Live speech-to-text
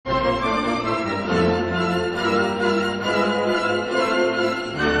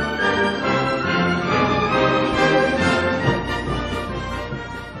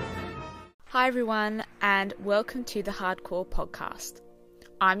everyone, and welcome to the Hardcore Podcast.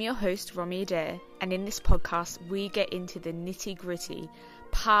 I'm your host, Romy Adair, and in this podcast, we get into the nitty-gritty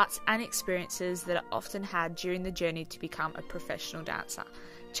parts and experiences that are often had during the journey to become a professional dancer,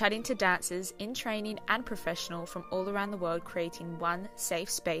 chatting to dancers in training and professional from all around the world, creating one safe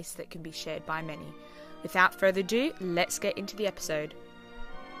space that can be shared by many. Without further ado, let's get into the episode.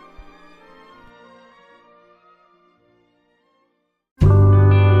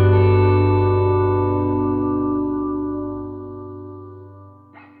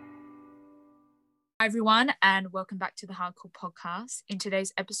 Hi everyone, and welcome back to the Hardcore Podcast. In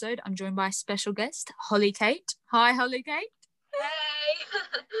today's episode, I'm joined by a special guest, Hollie Kate. Hi, Hollie Kate. Hey.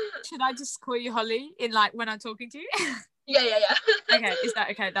 Should I just call you Hollie in when I'm talking to you? Yeah. Okay, is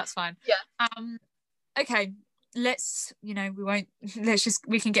that okay? That's fine. Yeah. Okay,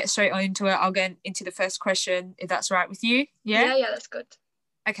 we can get straight on into it. I'll get into the first question if that's all right with you. Yeah, that's good.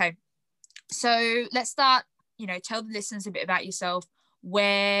 Okay, so let's start. Tell the listeners a bit about yourself,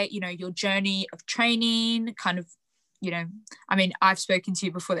 where your journey of training I've spoken to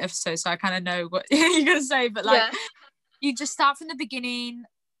you before the episode, so I kind of know what you're gonna say, but you just start from the beginning.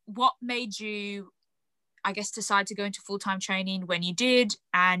 What made you, I guess, decide to go into full-time training when you did,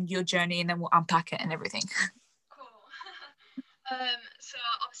 and your journey, and then we'll unpack it and everything. Cool. So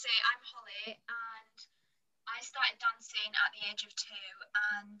obviously I'm Hollie, and I started dancing at the age of 2,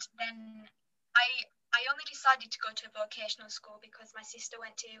 and then I only decided to go to a vocational school because my sister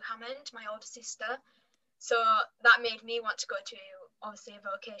went to Hammond, my older sister. So that made me want to go to, obviously, a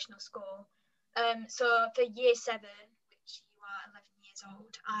vocational school. So for year 7, which you are 11 years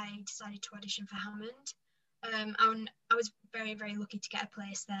old, I decided to audition for Hammond. I was very, very lucky to get a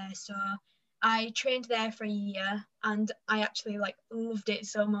place there. So I trained there for a year, and I actually loved it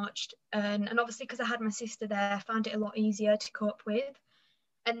so much. And obviously, because I had my sister there, I found it a lot easier to cope with.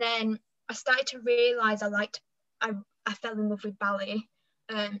 And then I started to realise I fell in love with ballet.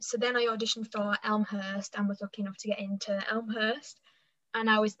 So then I auditioned for Elmhurst and was lucky enough to get into Elmhurst. And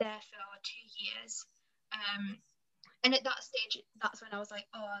I was there for 2 years. And at that stage, that's when I was like,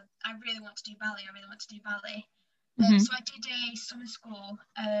 oh, I really want to do ballet. Mm-hmm. So I did a summer school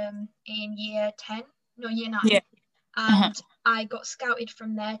in year 9. Yeah. And I got scouted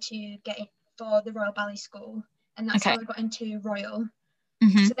from there to get in for the Royal Ballet School. And that's how I got into Royal.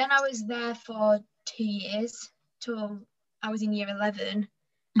 Mm-hmm. So then I was there for 2 years till I was in year 11.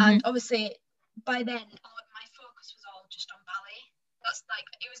 Mm-hmm. And obviously by then my focus was all just on ballet.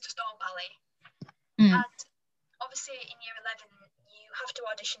 It was just all ballet. And obviously in year 11 you have to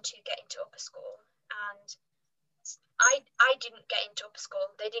audition to get into upper school, and I didn't get into upper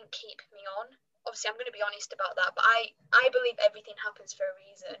school. They didn't keep me on. Obviously I'm going to be honest about that, but I believe everything happens for a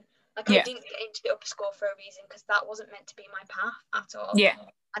reason. I didn't get into the upper school for a reason, because that wasn't meant to be my path at all. Yeah.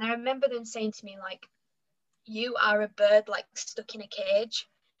 And I remember them saying to me, you are a bird stuck in a cage.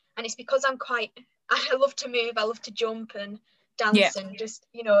 And it's because I love to move, I love to jump and dance, and just,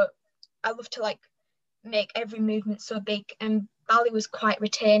 I love to make every movement so big, and ballet was quite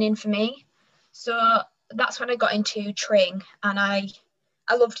retaining for me. So that's when I got into Tring, and I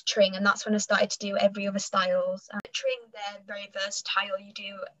loved Tring, and that's when I started to do every other styles. And Tring, they're very versatile. You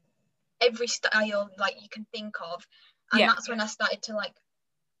do every style you can think of, and that's when I started to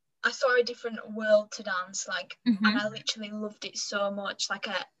I saw a different world to dance, and I literally loved it so much.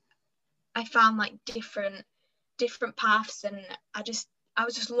 I found different paths, and I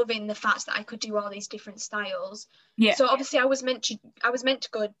was just loving the fact that I could do all these different styles. So obviously I was meant to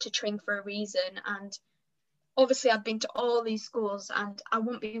go to Tring for a reason, and obviously I've been to all these schools, and I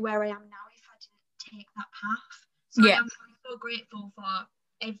wouldn't be where I am now if I didn't take that path. So I'm so grateful for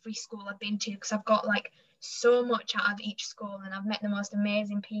every school I've been to, because I've got so much out of each school, and I've met the most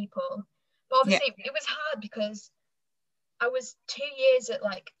amazing people. But obviously it was hard because I was 2 years at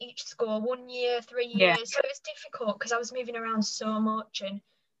each school, 1 year, 3 years. So it was difficult because I was moving around so much, and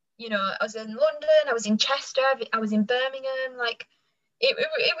I was in London, I was in Chester, I was in Birmingham. It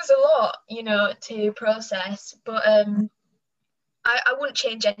was a lot, to process. But I wouldn't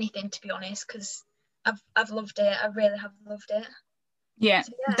change anything, to be honest, because I've loved it. I really have loved it. Yeah,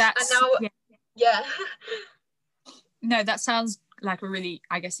 so, that's and now, No, that sounds like a really,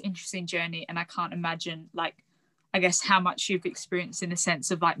 I guess, interesting journey, and I can't imagine I guess how much you've experienced in the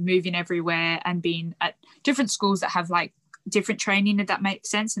sense of moving everywhere and being at different schools that have different training, if that makes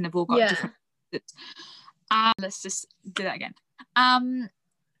sense, and they've all got different. Let's just do that again.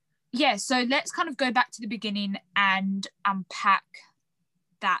 So let's kind of go back to the beginning and unpack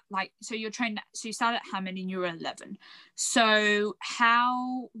that. So you're trained, so you started at Hammond and you were 11. So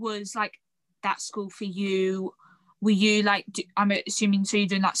how was that school for you? were you like, I'm assuming, so you're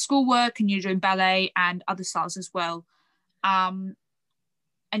doing like schoolwork and you're doing ballet and other styles as well. And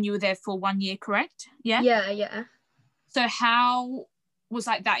you were there for 1 year, correct? Yeah. Yeah. So how was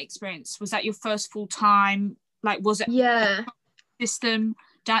like that experience? Was that your first full time? Like, was it Yeah. system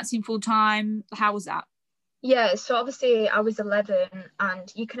dancing full time? How was that? Yeah, so obviously I was 11,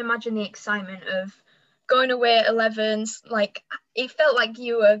 and you can imagine the excitement of going away at 11. Like, it felt like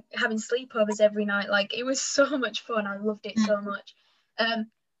you were having sleepovers every night. Like, it was so much fun. I loved it so much. But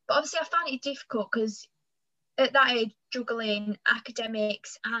obviously I found it difficult because at that age, juggling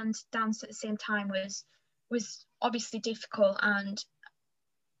academics and dance at the same time was obviously difficult. And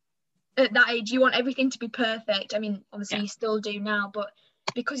at that age, you want everything to be perfect. I mean, obviously you still do now, but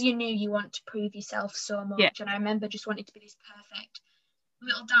because you knew you want to prove yourself so much. And I remember just wanting to be this perfect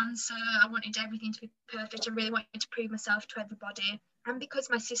little dancer. I wanted everything to be perfect and really wanted to prove myself to everybody. And because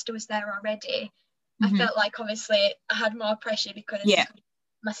my sister was there already, I felt like obviously I had more pressure because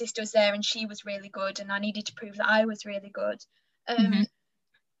my sister was there and she was really good, and I needed to prove that I was really good.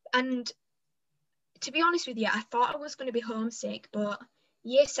 And to be honest with you, I thought I was going to be homesick, but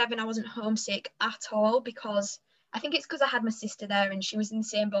year 7 I wasn't homesick at all, because I think it's because I had my sister there and she was in the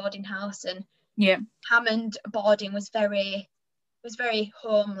same boarding house, and Hammond boarding was very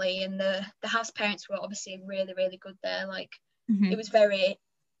homely, and the house parents were obviously really, really good there. Like it was very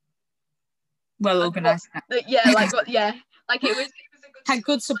well organised. Like it was a good had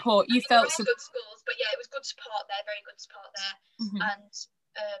school. Good support. You felt good schools, but it was good support there, very good support there. And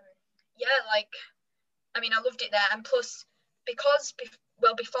like, I mean, I loved it there. And plus, because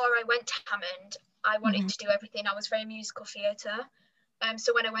before I went to Hammond, I wanted to do everything. I was very musical theatre.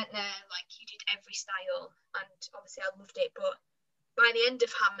 So when I went there, like, you did every style, and obviously I loved it. But by the end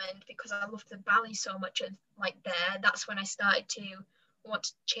of Hammond, because I loved the ballet so much, and like there, that's when I started to want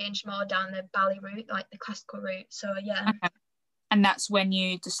to change more down the ballet route, like the classical route. So and that's when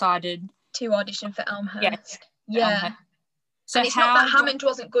you decided to audition for Elmhurst. Elmhurst. So and it's not that Hammond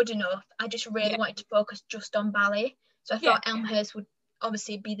wasn't good enough. I just really wanted to focus just on ballet. So I thought Elmhurst would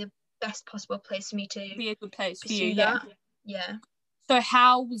obviously be the best possible place for me to be a good place for you. Yeah. So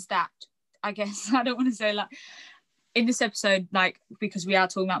how was that? I guess I don't want to say like in this episode, like, because we are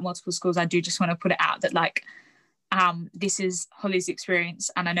talking about multiple schools, I do just want to put it out that like this is Hollie's experience,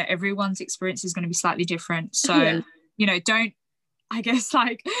 and I know everyone's experience is going to be slightly different. So don't, I guess,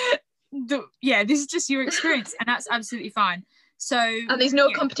 like this is just your experience, and that's absolutely fine. So and there's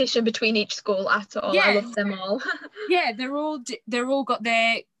no competition between each school at all. I love them all. they're all got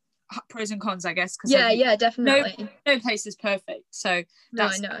their pros and cons, I guess, because definitely no place is perfect, so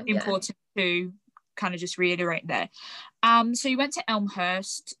that's important to kind of just reiterate there. So you went to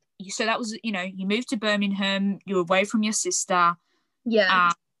Elmhurst, so that was, you moved to Birmingham, you were away from your sister.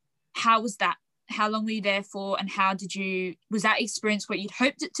 How was that? How long were you there for, and was that experience what you'd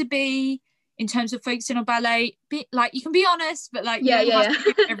hoped it to be in terms of focusing on ballet? Like, you can be honest, but like, you don't have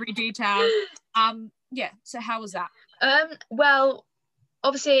to give every detail. So how was that? Well,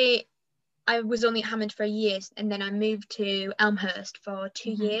 obviously I was only at Hammond for a year, and then I moved to Elmhurst for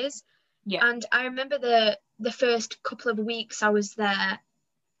 2 years. And I remember the first couple of weeks I was there,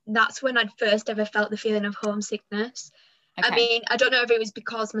 that's when I'd first ever felt the feeling of homesickness. I mean, I don't know if it was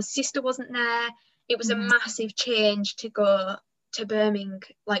because my sister wasn't there. It was a massive change to go to Birmingham,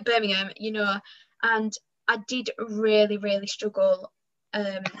 and I did really, really struggle.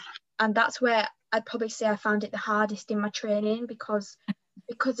 And that's where I'd probably say I found it the hardest in my training because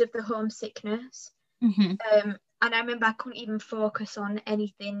of the homesickness. And I remember I couldn't even focus on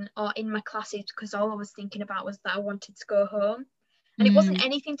anything or in my classes, because all I was thinking about was that I wanted to go home. And it wasn't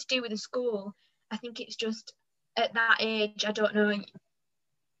anything to do with the school. I think it's just at that age, I don't know.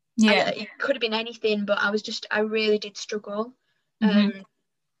 It could have been anything, but I really did struggle.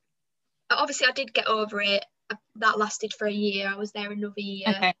 Obviously I did get over it. That lasted for a year. I was there another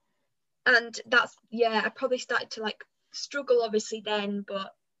year. And that's, I probably started to like struggle obviously then,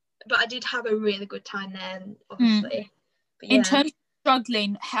 but I did have a really good time then, obviously. In terms of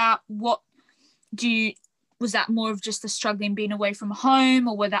struggling, was that more of just the struggling being away from home,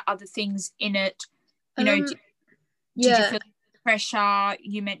 or were there other things in it? Did you feel pressure?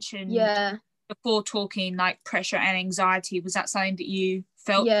 You mentioned before talking like pressure and anxiety. Was that something that you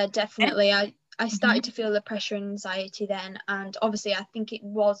felt? Yeah, definitely. I started to feel the pressure and anxiety then, and obviously I think it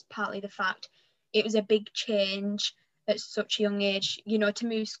was partly the fact it was a big change at such a young age, to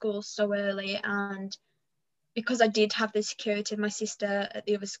move schools so early, and because I did have the security of my sister at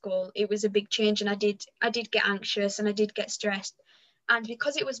the other school, it was a big change, and I did get anxious and I did get stressed. And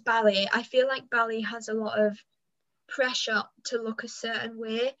because it was ballet, I feel like ballet has a lot of pressure to look a certain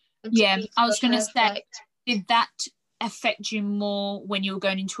way and to be I was going to say, did that affect you more when you were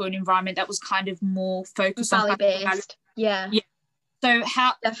going into an environment that was kind of more focused on based? Yeah. So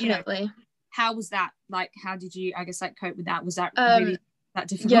how, definitely, how was that? Like, how did you, I guess, like, cope with that? Was that really that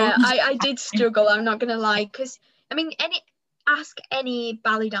difficult? Yeah, I did struggle, I'm not gonna lie, because I mean, ask any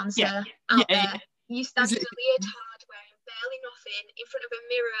ballet dancer out there. You stand in a leotard wearing barely nothing in front of a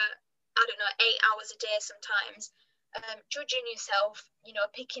mirror, I don't know, 8 hours a day sometimes, judging yourself,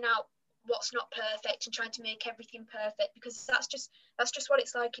 picking out what's not perfect and trying to make everything perfect, because that's just what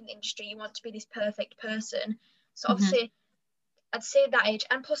it's like in the industry. You want to be this perfect person. So obviously I'd say that age,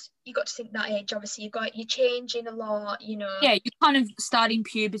 and plus you got to think that age, obviously you're changing a lot, Yeah, you're kind of starting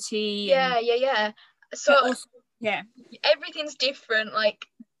puberty. Yeah. So also, everything's different. Like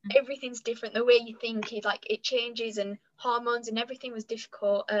everything's different. The way you think, it changes, and hormones and everything was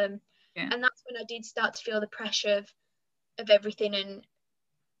difficult. And that's when I did start to feel the pressure of everything, and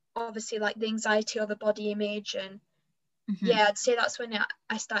obviously like the anxiety over body image, and I'd say that's when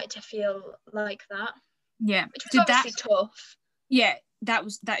I started to feel like that. Yeah, which was obviously tough. Yeah, that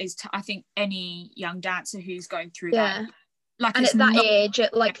is. I think any young dancer who's going through that, like, and at that age,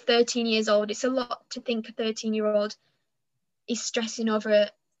 at like 13 years old, it's a lot to think a 13-year-old is stressing over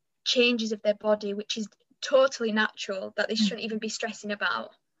changes of their body, which is totally natural, that they shouldn't even be stressing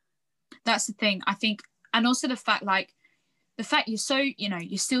about. That's the thing, I think. And also the fact you're so,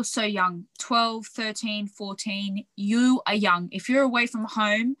 you're still so young, 12, 13, 14, you are young. If you're away from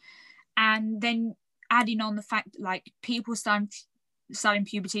home, and then adding on the fact like people starting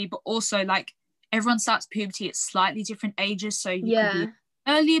puberty, but also like everyone starts puberty at slightly different ages, so you could be an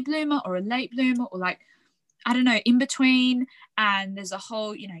earlier bloomer or a late bloomer, or like, I don't know, in between. And there's a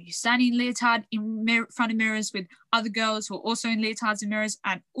whole, you're standing in leotard in front of mirrors with other girls who are also in leotards and mirrors,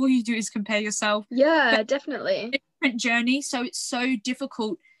 and all you do is compare yourself. Definitely, it's a different journey, so it's so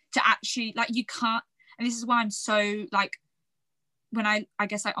difficult to actually, like, you can't. And this is why I'm so, like, when I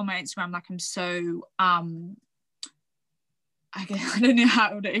guess, like, on my Instagram, like, I'm so I don't know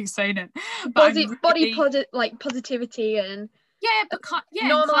how to explain it, but positivity, and but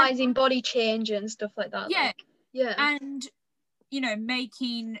normalizing body change and stuff like that. And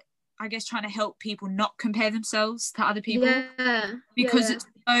making, I guess, trying to help people not compare themselves to other people, because it's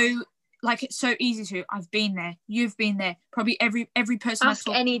so, like, it's so easy to. I've been there, you've been there, probably every person ask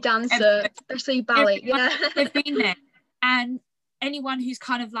any dancer, especially ballet. They've been there. And anyone who's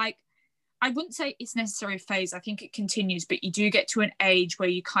kind of like, I wouldn't say it's necessarily a phase, I think it continues, but you do get to an age where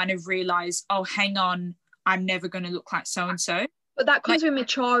you kind of realize, oh, hang on, I'm never going to look like so and so. But that comes with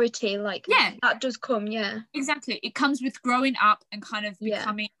maturity, that does come. Exactly, it comes with growing up and kind of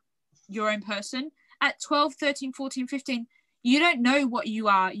becoming your own person. At 12, 13, 14, 15, you don't know what you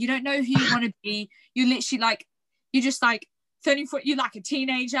are, you don't know who you want to be. You're literally like, you're just like 13, 14, you're like a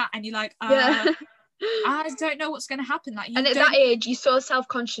teenager, and you're like, I don't know what's going to happen. Like, and at that age, you're so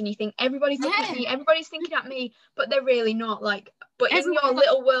self-conscious, and you think everybody's looking at me, everybody's thinking at me, but they're really not. Like, but in your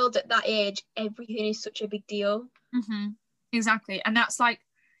little world at that age, everything is such a big deal. Exactly. And that's like,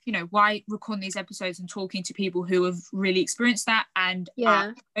 why recording these episodes and talking to people who have really experienced that and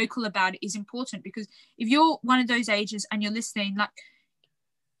are vocal about it is important, because if you're one of those ages and you're listening, like,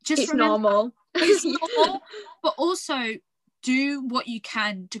 just it's normal. It's normal, but also do what you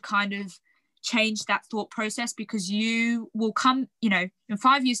can to kind of change that thought process, because you will come, in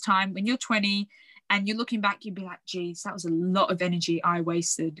 5 years' time, when you're 20 and you're looking back, you'll be like, geez, that was a lot of energy I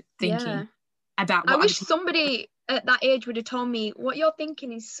wasted thinking about what I wish somebody at that age would have told me, what you're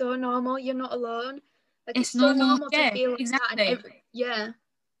thinking is so normal, you're not alone. Like, it's so normal to feel exactly. That.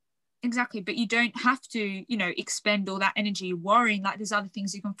 Exactly, but you don't have to, expend all that energy worrying. Like, there's other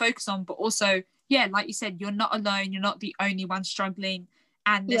things you can focus on, but also, like you said, you're not alone, you're not the only one struggling,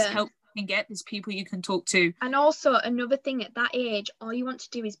 and there's help you can get, there's people you can talk to. And also, another thing, at that age, all you want to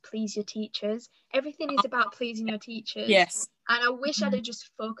do is please your teachers. Everything is about pleasing your teachers. Yes. And I wish I'd have just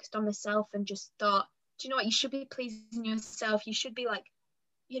focused on myself and just thought, do you know what, you should be pleasing yourself. You should be, like,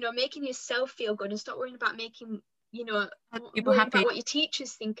 making yourself feel good, and stop worrying about making, people happy, about what your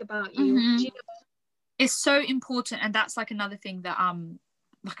teachers think about you. Do you know? It's so important. And that's like another thing that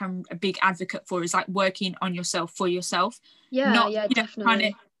like, I'm a big advocate for, is like working on yourself for yourself.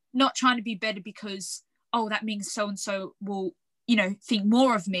 Definitely. Not trying to be better because, oh, that means so and so will, think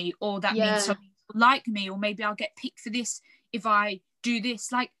more of me, or that means so like me, or maybe I'll get picked for this if I do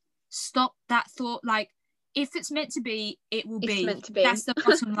this. Like, stop that thought. Like, if it's meant to be, it will be. Meant to be. That's the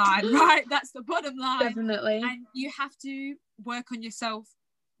bottom line, right? That's the bottom line. Definitely. And you have to work on yourself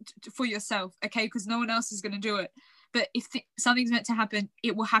for yourself, okay? Because no one else is going to do it. But if something's meant to happen,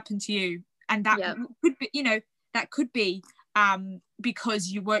 it will happen to you. And that could be, that could be because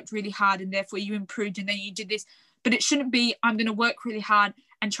you worked really hard and therefore you improved and then you did this. but it shouldn't be I'm going to work really hard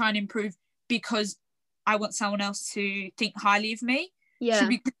and try and improve because I want someone else to think highly of me. Yeah. Should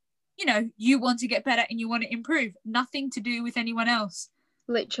be, you know, you want to get better and you want to improve. Nothing to do with anyone else.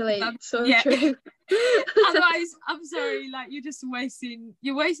 Literally, so true. Otherwise, I'm sorry, like you're just wasting.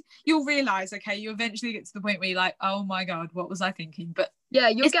 You'll realize, okay, you eventually get to the point where you're like, oh my god, what was I thinking? But yeah,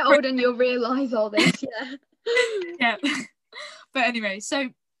 you'll get old and you'll realize all this. Yeah. Yeah. But anyway, so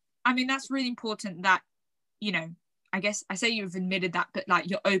I mean, that's really important that, you know, I guess I say you've admitted that, but like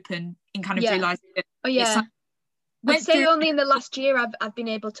you're open in kind of realizing that. Oh yeah. I'd say only in the last year I've been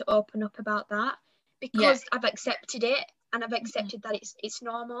able to open up about that, because I've accepted it and I've accepted that it's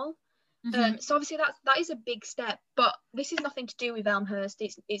normal. So obviously that is a big step, but this is nothing to do with Elmhurst.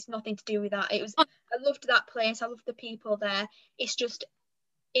 It's nothing to do with that. I loved that place. I loved the people there. It's just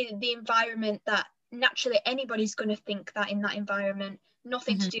the environment that naturally anybody's going to think that in that environment.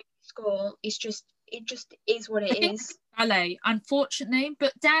 Nothing to do with school. It just is what it is. Ballet, unfortunately,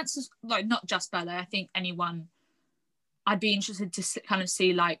 but dance is like not just ballet. I think anyone. I'd be interested to kind of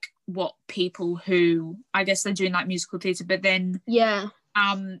see like what people who I guess they're doing like musical theatre, but then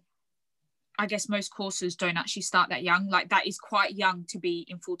I guess most courses don't actually start that young. Like that is quite young to be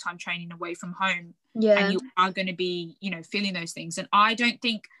in full-time training away from home. Yeah. And you are going to be, you know, feeling those things. And I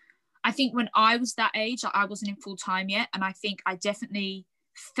think when I was that age, like I wasn't in full-time yet. And I think I definitely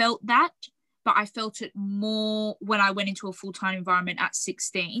felt that, but I felt it more when I went into a full-time environment at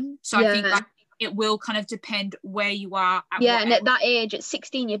 16. So I think like it will kind of depend where you are. And at that age, at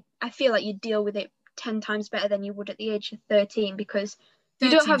 16, I feel like you deal with it 10 times better than you would at the age of 13, because you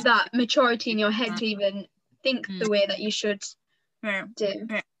don't have that maturity in your head to even think the way that you should do.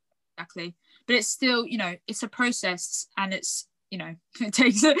 Yeah, exactly. But it's still, you know, it's a process, and it's, you know, it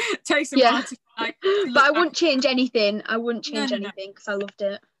takes a while to like. But I wouldn't change anything. I wouldn't change anything because I loved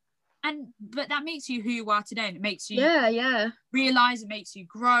it. But that makes you who you are today, and it makes you realize, it makes you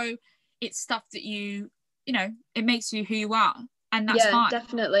grow. It's stuff that you know, it makes you who you are, and that's fine.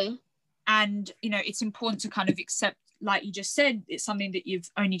 Definitely. And you know, it's important to kind of accept, like you just said, it's something that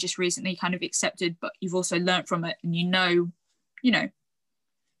you've only just recently kind of accepted, but you've also learned from it, and you know,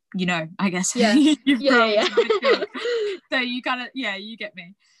 I guess. You've grown. So you kind of, you get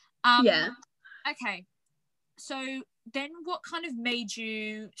me. Okay. So then what kind of made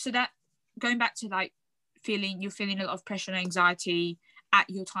you, so that going back to like you're feeling a lot of pressure and anxiety at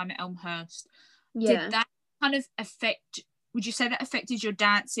your time at Elmhurst, did that kind of would you say that affected your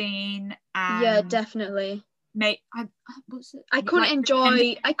dancing? And definitely. Mate, I couldn't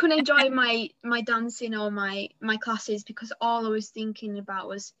enjoy my dancing or my classes, because all I was thinking about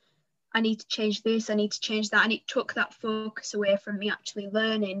was I need to change this, I need to change that, and it took that focus away from me actually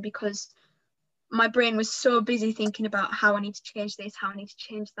learning, because my brain was so busy thinking about how I need to change this, how I need to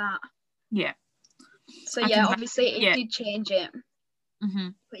change that. Yeah. So obviously it did change it.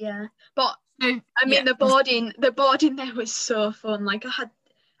 But I mean the boarding there was so fun. Like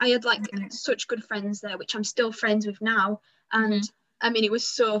I had like such good friends there, which I'm still friends with now, and I mean it was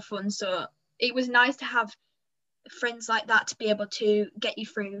so fun. So it was nice to have friends like that to be able to get you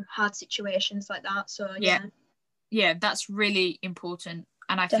through hard situations like that. So that's really important.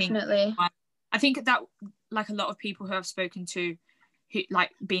 And I think that like a lot of people who I've spoken to who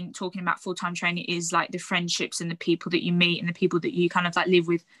like been talking about full-time training is like the friendships and the people that you meet and the people that you kind of like live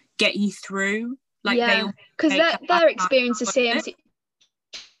with get you through, like because they're experiencing the same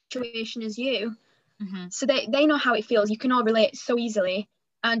situation as you, so they know how it feels. You can all relate so easily,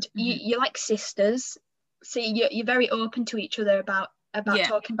 and you're like sisters, so you're very open to each other about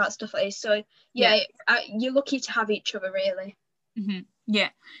talking about stuff like this. So you're lucky to have each other, really.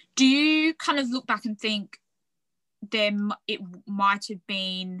 Do you kind of look back and think it might have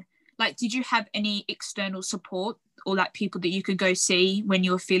been like, did you have any external support or like people that you could go see when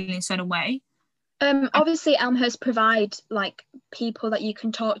you were feeling a certain way? Obviously Elmhurst provide like people that you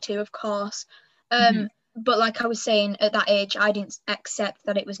can talk to, of course, but like I was saying, at that age I didn't accept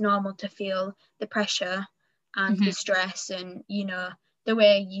that it was normal to feel the pressure and the stress and, you know, the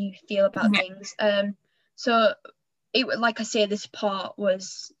way you feel about things. So it, like I say, the support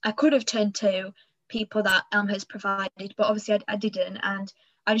was, I could have turned to people that Elmhurst provided, but obviously I didn't, and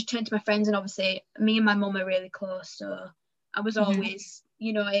I just turned to my friends, and obviously me and my mum are really close, so I was always,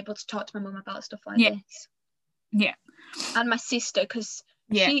 you know, able to talk to my mum about stuff like this. And my sister, because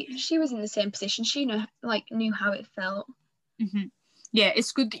she was in the same position. She knew how it felt.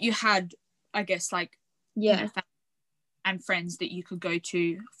 It's good that you had, I guess, like you know, and friends that you could go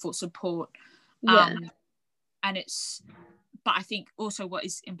to for support. And it's, but I think also what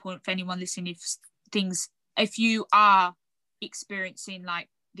is important for anyone listening, if you are experiencing like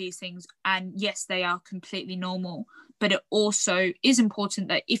these things, and yes, they are completely normal, but it also is important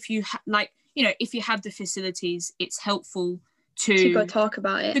that if you if you have the facilities, it's helpful to go talk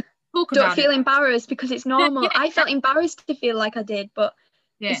about it. Don't feel embarrassed, because it's normal. Yeah. I felt embarrassed to feel like I did, but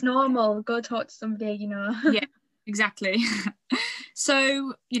yeah. it's normal. Go talk to somebody, Yeah, exactly.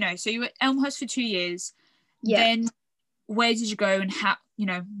 So so you were at Elmhurst for 2 years. Yeah. Then where did you go, and how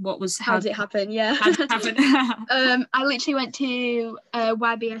how did it happen? Yeah. How did it happen? I literally went to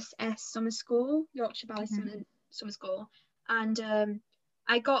YBSS summer school, Yorkshire Valley summer school, and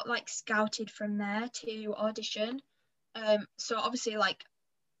I got like scouted from there to audition. So obviously, like,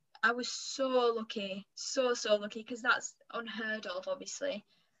 I was so lucky, so lucky, because that's unheard of, obviously.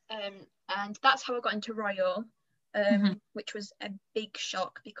 And that's how I got into Royal, which was a big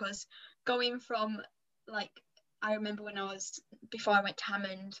shock, because going from, like, I remember before I went to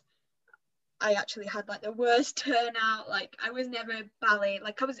Hammond, I actually had like the worst turnout. Like, I was never ballet,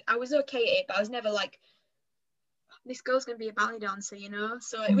 like I was okay at it, but I was never like, this girl's gonna be a ballet dancer,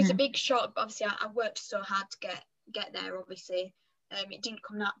 So it was a big shock. But obviously I worked so hard to get there, obviously. It didn't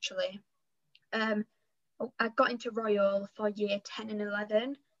come naturally. I got into Royal for year 10 and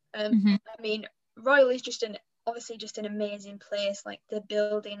 11. I mean, Royal is obviously just an amazing place. Like, the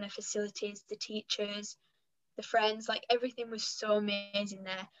building, the facilities, the teachers, the friends, like, everything was so amazing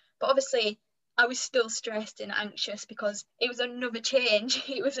there. But obviously I was still stressed and anxious, because it was another change.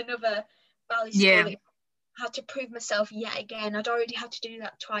 It was another ballet school. Yeah. I had to prove myself yet again. I'd already had to do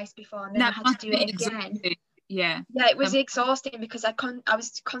that twice before, and then I had to do it again. Yeah, it was exhausting, because I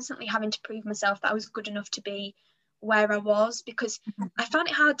was constantly having to prove myself that I was good enough to be where I was, because I found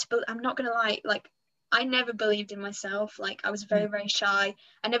it hard to I'm not gonna lie, like, I never believed in myself. Like, I was very, very shy.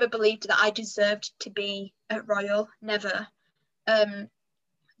 I never believed that I deserved to be at Royal, never.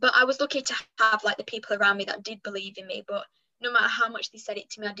 But I was lucky to have, like, the people around me that did believe in me, but no matter how much they said it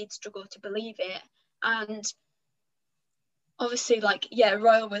to me, I did struggle to believe it. And obviously, like, yeah,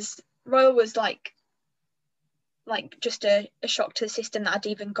 Royal was like just a shock to the system that I'd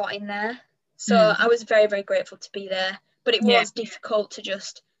even got in there. So I was very, very grateful to be there, but it was difficult to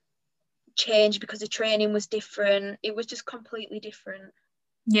just change, because the training was different. It was just completely different.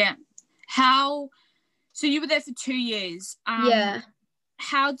 Yeah. So you were there for 2 years.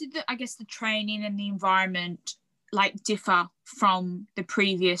 How did the training and the environment, like, differ from the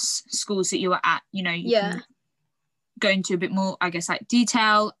previous schools that you were at? You can go into a bit more, like,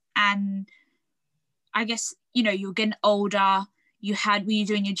 detail. And I guess, you're getting older. Were you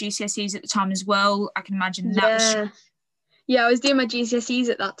doing your GCSEs at the time as well? I can imagine that was... Yeah, I was doing my GCSEs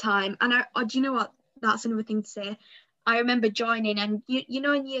at that time. And do you know what? That's another thing to say. I remember joining, and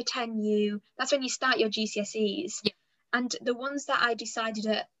in year 10, that's when you start your GCSEs. Yeah. And the ones that I decided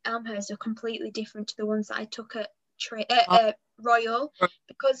at Elmhurst are completely different to the ones that I took at Royal,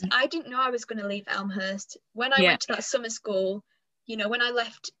 because I didn't know I was going to leave Elmhurst. When I went to that summer school, when I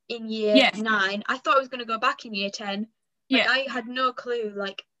left in year 9, I thought I was going to go back in year 10. Like, I had no clue,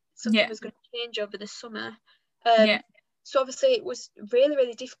 like, something was going to change over the summer. So obviously it was really,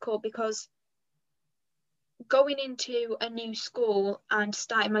 really difficult, because going into a new school and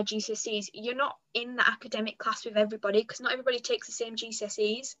starting my GCSEs, you're not in the academic class with everybody, because not everybody takes the same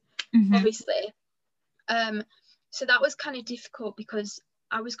GCSEs, obviously. So that was kind of difficult, because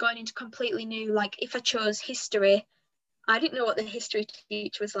I was going into completely new, like, if I chose history, I didn't know what the history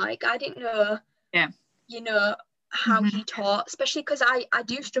teacher was like. I didn't know, how he taught, especially because I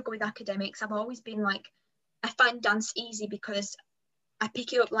do struggle with academics. I've always been like, I find dance easy because I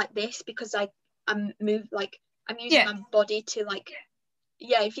pick it up like this, because I'm using my body to, like,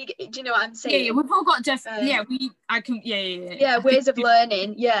 if you do you know what I'm saying? We've all got ways of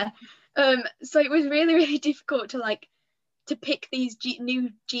learning. So it was really, really difficult to pick these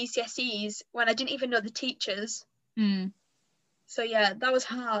new GCSEs when I didn't even know the teachers. So that was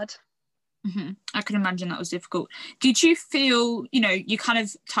hard. I can imagine that was difficult. Did you feel, you kind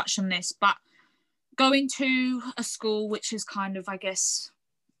of touched on this, but going to a school which is kind of, I guess,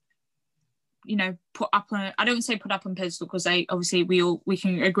 put up on, I don't say put up on pedestal, because they obviously we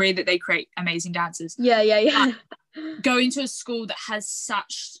can agree that they create amazing dancers. But going to a school that has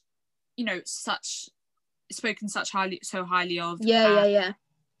such spoken so highly of.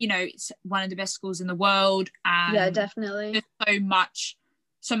 It's one of the best schools in the world, and definitely. There's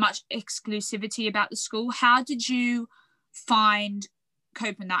so much exclusivity about the school. How did you find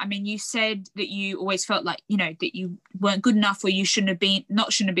coping that? I mean, you said that you always felt like, that you weren't good enough, or you shouldn't have been there,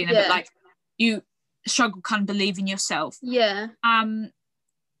 but like, you struggle kind of believing yourself. So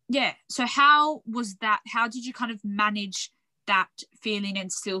how was that? How did you kind of manage that feeling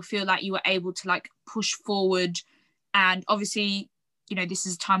and still feel like you were able to, like, push forward? And obviously, you know, this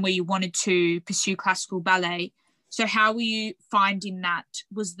is a time where you wanted to pursue classical ballet. So how were you finding that?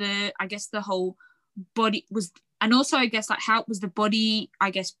 Was the, I guess, the whole body was, and also I guess like how was the body,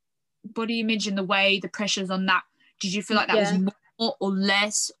 I guess, body image and the way the pressures on that, did you feel like that was more or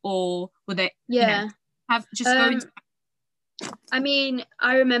less, or were they, you know, have just go into... I mean,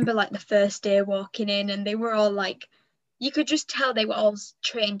 I remember like the first day walking in and they were all like, you could just tell they were all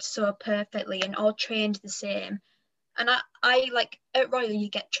trained so perfectly and all trained the same. And I like at Royal you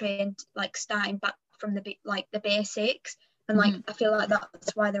get trained like starting back from the basics, and like I feel like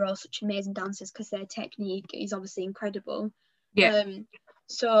that's why they're all such amazing dancers, because their technique is obviously incredible.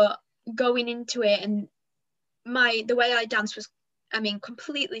 So going into it, and the way I danced was, I mean,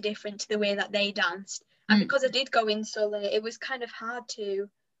 completely different to the way that they danced, and because I did go in so late, it was kind of hard to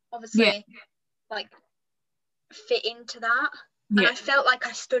obviously like fit into that, and I felt like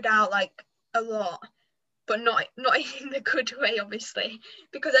I stood out like a lot, but not in the good way, obviously,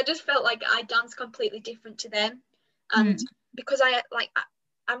 because I just felt like I danced completely different to them. And because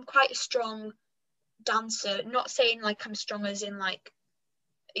I'm quite a strong dancer, not saying like I'm strong as in like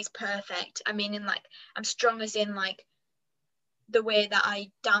it's perfect, I mean in like I'm strong as in like the way that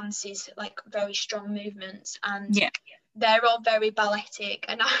I dance is like very strong movements, and they're all very balletic,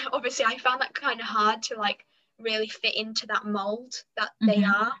 and obviously I found that kind of hard to like really fit into that mold that they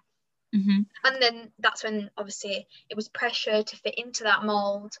are. And then that's when obviously it was pressure to fit into that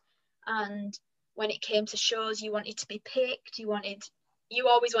mold, and when it came to shows you wanted to be picked, you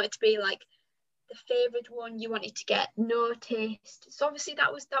always wanted to be like the favored one, you wanted to get noticed, so obviously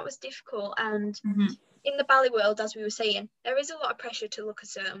that was difficult. And in the ballet world, as we were saying, there is a lot of pressure to look a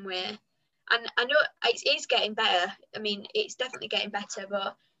certain way, and I know it is getting better, I mean it's definitely getting better,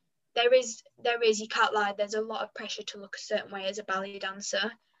 but there is, you can't lie, there's a lot of pressure to look a certain way as a ballet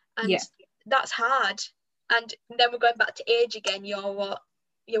dancer, and that's hard. And then we're going back to age again, you're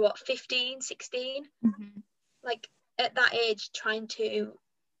what 15, 16, like at that age trying to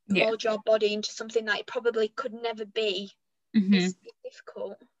mold your body into something that it probably could never be is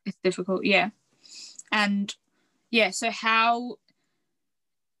difficult. It's difficult, and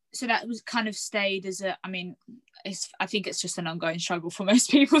so that was kind of stayed as a, I mean, I think it's just an ongoing struggle for most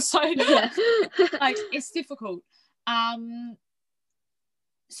people, so like it's difficult.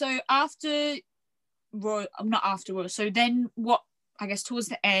 So after Royal, not after Royal, so then what, I guess towards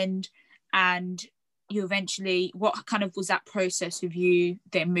the end, and you eventually, what kind of was that process of you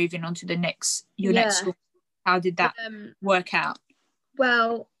then moving on to the next school? How did that work out?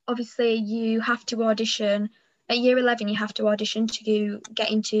 Well, obviously you have to audition at year 11, you have to audition to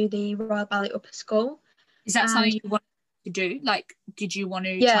get into the Royal Ballet Upper School. Is that something you wanted to do? Like, did you want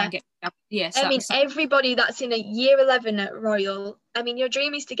to try and get... So I mean, everybody that's in a year 11 at Royal, I mean, your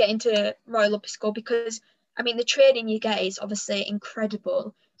dream is to get into Royal Upper School, because, I mean, the training you get is obviously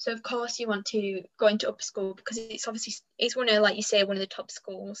incredible. So, of course, you want to go into Upper School, because it's one of, like you say, one of the top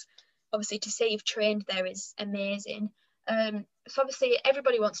schools. Obviously, to say you've trained there is amazing. So, obviously,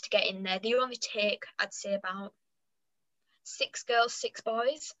 everybody wants to get in there. They only take, I'd say, about 6 girls, 6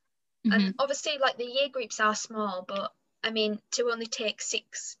 boys. And obviously, like, the year groups are small, but, I mean, to only take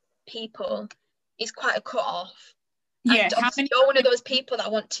 6 people is quite a cut-off. And obviously you're one of those people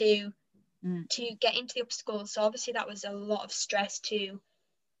that want to get into the upper school, so obviously that was a lot of stress too,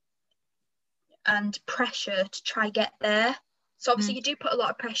 and pressure to try get there. So obviously you do put a lot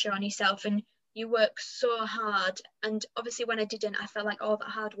of pressure on yourself, and you work so hard, and obviously when I didn't, I felt like all that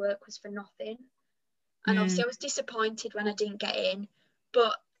hard work was for nothing. And obviously I was disappointed when I didn't get in,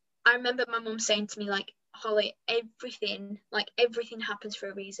 but I remember my mum saying to me, like, Holly, everything happens for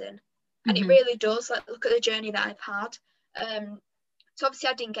a reason. And it really does. Like, look at the journey that I've had. So obviously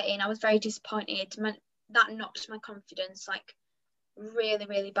I didn't get in. I was very disappointed. That knocked my confidence like really,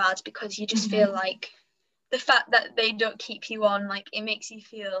 really bad, because you just feel like the fact that they don't keep you on, like, it makes you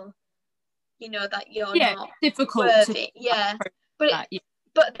feel, you know, that you're not difficult worthy.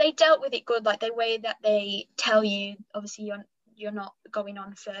 But they dealt with it good. Like, the way that they tell you, obviously you're not going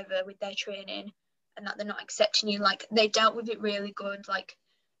on further with their training, and that they're not accepting you, like, they dealt with it really good. Like,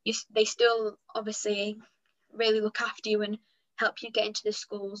 they still obviously really look after you and help you get into the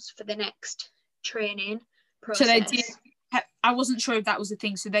schools for the next training process. So they did. I wasn't sure if that was the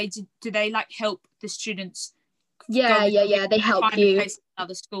thing. So they did. Do they like help the students? They help you.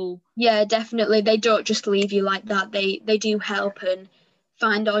 Another school. Yeah, definitely. They don't just leave you like that. They do help and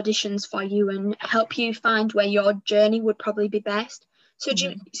find auditions for you and help you find where your journey would probably be best. So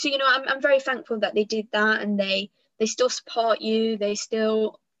you know, I'm very thankful that they did that, and they still support you. They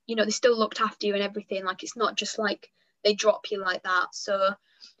still, you know, they still looked after you and everything. Like, it's not just like they drop you like that. So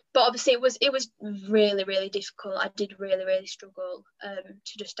but obviously it was really, really difficult. I did really, really struggle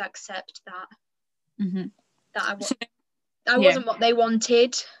to just accept that I wasn't what they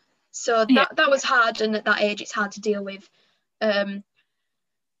wanted. So that was hard, and at that age it's hard to deal with. And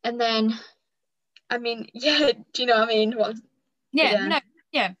then, I mean, do you know what I mean?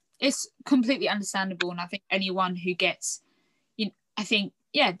 It's completely understandable, and I think anyone who gets, I think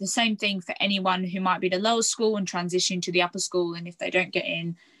the same thing for anyone who might be at a lower school and transition to the upper school, and if they don't get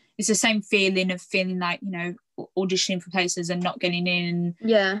in, it's the same feeling of feeling like, auditioning for places and not getting in.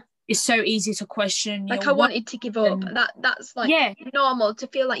 It's so easy to question. Like, I wanted to give up. That's like normal to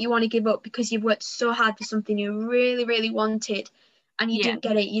feel like you want to give up because you've worked so hard for something you really, really wanted, and you didn't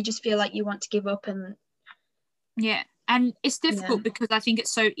get it. You just feel like you want to give up. And and it's difficult because I think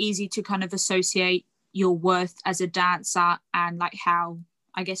it's so easy to kind of associate your worth as a dancer and like how,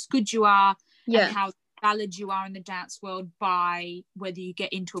 I guess, good you are and how valid you are in the dance world by whether you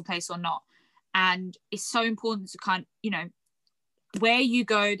get into a place or not. And it's so important to kind of, where you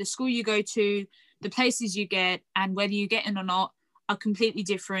go, the school you go to, the places you get, and whether you get in or not are completely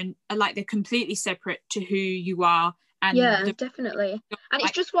different. Like, they're completely separate to who you are. And definitely. And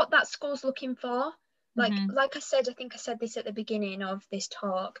it's just what that school's looking for. Like I said, I think I said this at the beginning of this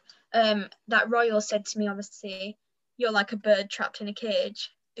talk, that Royal said to me, obviously, you're like a bird trapped in a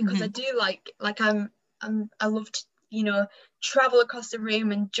cage, because I do I love to, travel across the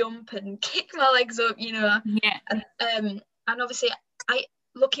room and jump and kick my legs up, and obviously,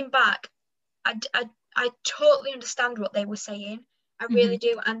 looking back, I totally understand what they were saying. I really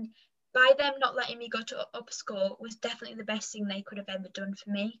do. And by them not letting me go to upper school was definitely the best thing they could have ever done for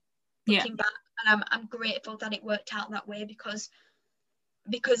me. Looking back, and I'm grateful that it worked out that way, because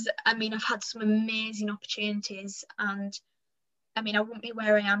I mean, I've had some amazing opportunities, and I mean, I wouldn't be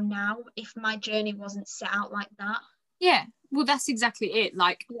where I am now if my journey wasn't set out like that. Well, that's exactly it.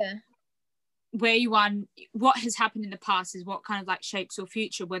 Like, where you are, what has happened in the past is what kind of like shapes your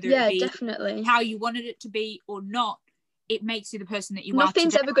future, whether it be definitely how you wanted it to be or not. It makes you the person that you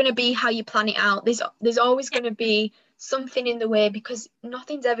Nothing's are ever going to be how you plan it out. There's always going to be something in the way, because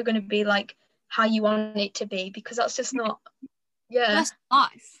nothing's ever going to be like how you want it to be, because that's just not that's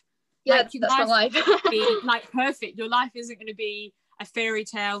life. That's my life. Be like perfect. Your life isn't going to be a fairy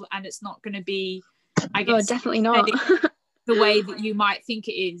tale, and it's not going to be, I guess, definitely not the way that you might think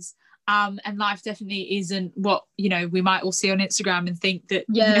it is. And life definitely isn't what we might all see on Instagram and think that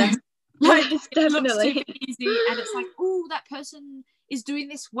definitely it looks super easy, and it's like, oh, that person is doing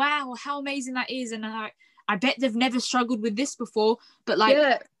this, wow, how amazing that is. And I bet they've never struggled with this before, but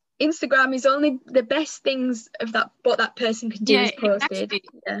like Instagram is only the best things of that what that person can do is posted. Exactly.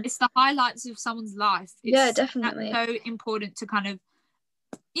 It's the highlights of someone's life. Definitely. That's so important to kind of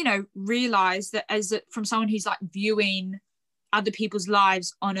realize that from someone who's like viewing other people's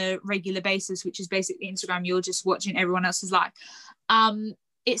lives on a regular basis, which is basically Instagram. You're just watching everyone else's life.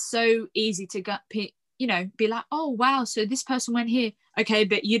 It's so easy to be like, oh wow, so this person went here, okay,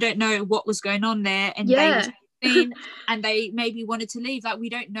 but you don't know what was going on there, and they were in, and they maybe wanted to leave. Like, we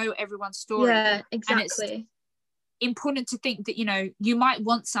don't know everyone's story. Exactly. And it's important to think that you might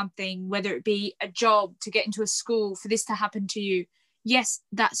want something, whether it be a job, to get into a school, for this to happen to you. Yes,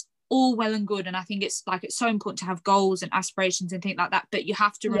 that's all well and good, and I think it's so important to have goals and aspirations and things like that, but you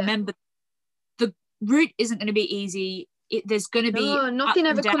have to remember the route isn't going to be easy. There's going to be nothing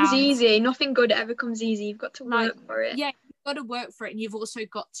ever comes easy. Nothing good ever comes easy. You've got to work for it. You've got to work for it, and you've also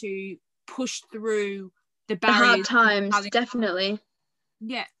got to push through the hard times. Definitely.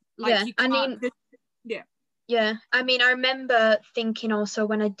 I mean, I remember thinking also,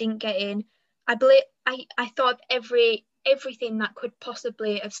 when I didn't get in, I thought everything that could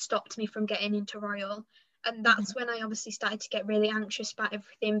possibly have stopped me from getting into Royal, and that's when I obviously started to get really anxious about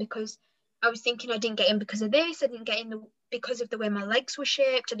everything, because I was thinking I didn't get in because of this, I didn't get in because of the way my legs were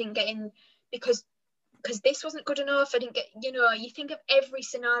shaped, I didn't get in because this wasn't good enough, I didn't get, you think of every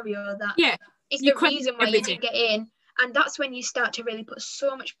scenario that is the reason why you didn't get in. And that's when you start to really put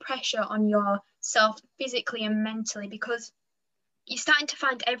so much pressure on yourself, physically and mentally, because you're starting to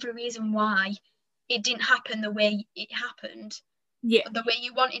find every reason why it didn't happen the way it happened, the way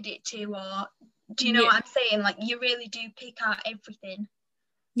you wanted it to, or do you know what I'm saying? Like, you really do pick out everything.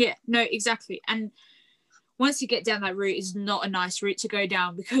 No, exactly. And once you get down that route, it's not a nice route to go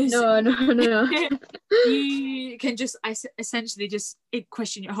down, because no you can just essentially just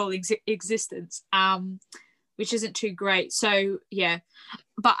question your whole existence, which isn't too great. So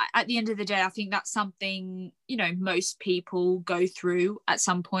but at the end of the day, I think that's something most people go through at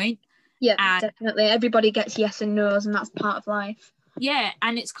some point. Definitely, everybody gets yes and no's, and that's part of life.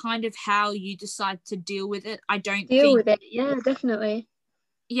 And it's kind of how you decide to deal with it. I don't deal with it. Definitely.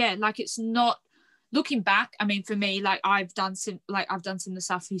 like it's not, looking back, I mean, for me, like I've done some of the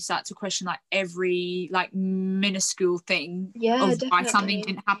stuff you start to question like every like minuscule thing of why something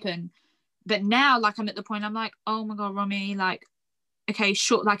didn't happen. But now, like, I'm at the point I'm like, oh my God, Romy, like, okay,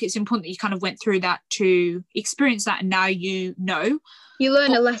 sure, like it's important that you kind of went through that to experience that, and now you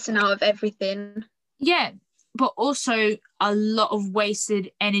learn a lesson out of everything. Yeah, but also a lot of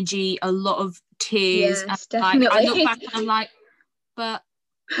wasted energy, a lot of tears. Yes, and, definitely. like, I look back and I'm like, but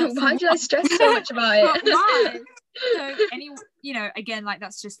why did I stress so much about it? Why? So again, like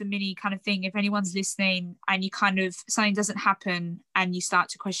that's just a mini kind of thing. If anyone's listening and you kind of, something doesn't happen and you start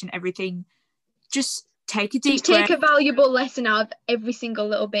to question everything, just take a deep breath. Take a valuable lesson out of every single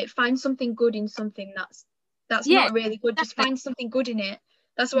little bit. Find something good in something that's not really good. Just find something good in it.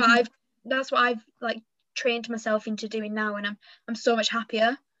 That's what I've like trained myself into doing now, and I'm so much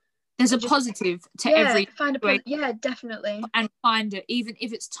happier. There's a positive to every definitely, and find it, even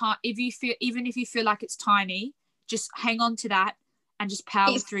if it's if you feel like it's tiny, just hang on to that and just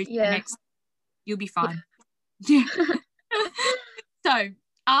power through to the next. You'll be fine. Yeah. So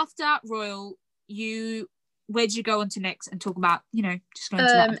after Royal, where'd you go on to next and talk about, just going to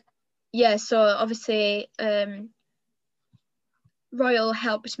that? Yeah, so obviously Royal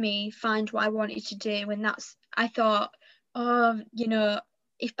helped me find what I wanted to do, and I thought,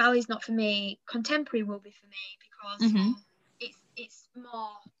 if ballet's not for me, contemporary will be for me, because it's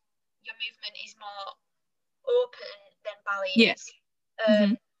more, your movement is more open than ballet is.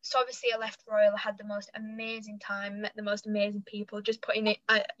 So obviously I left Royal, I had the most amazing time, met the most amazing people, just putting it,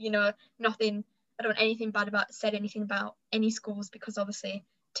 nothing, I don't said anything about any schools, because obviously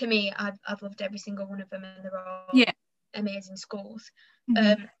to me I've loved every single one of them, and they're all amazing schools.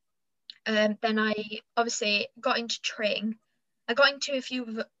 Then I obviously got into Tring. I got into a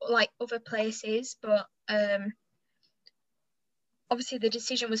few other places, but obviously the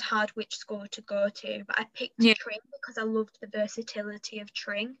decision was hard which school to go to, but I picked Tring because I loved the versatility of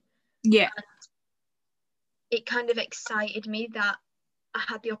Tring. Yeah. And it kind of excited me that I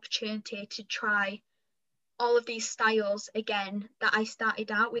had the opportunity to try all of these styles again that I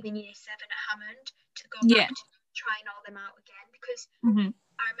started out with in Year 7 at Hammond, to go back to trying all them out again, because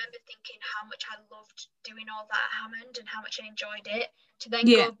I remember thinking how much I loved doing all that at Hammond and how much I enjoyed it. To then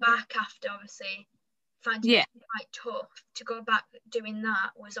go back after, obviously, finding it quite tough, to go back doing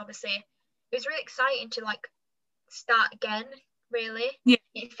that was it was really exciting to start again, really.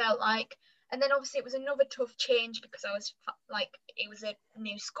 It felt like. And then obviously it was another tough change, because I was it was a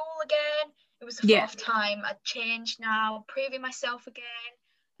new school again. It was the fourth time I'd changed now, proving myself again.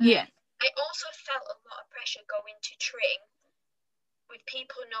 I also felt a lot of pressure going to Tring, with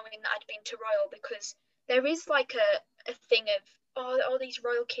people knowing that I'd been to Royal, because there is a thing of, all these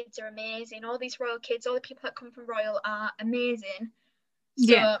Royal kids are amazing, all these Royal kids, all the people that come from Royal are amazing.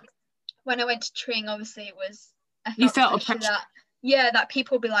 So when I went to Tring, obviously I felt pressure that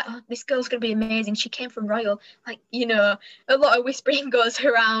people would be like, oh, this girl's gonna be amazing, she came from Royal, a lot of whispering goes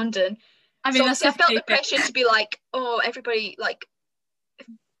around, and I mean, so I felt the pressure to be everybody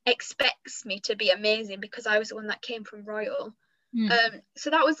expects me to be amazing because I was the one that came from Royal. So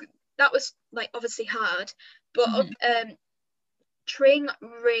that was obviously hard, but Tring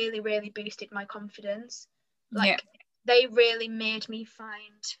really, really boosted my confidence. They really made me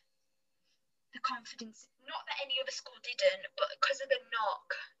find the confidence, not that any other school didn't, but because of the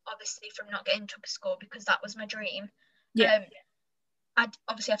knock, obviously, from not getting to a school, because that was my dream. I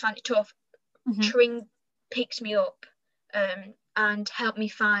found it tough. Tring picked me up and helped me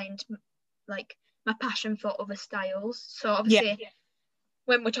find my passion for other styles. So obviously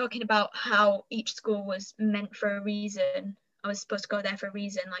when we're talking about how each school was meant for a reason, I was supposed to go there for a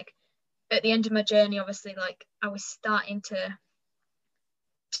reason. At the end of my journey, obviously, I was starting to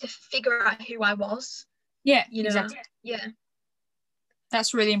figure out who I was. Exactly.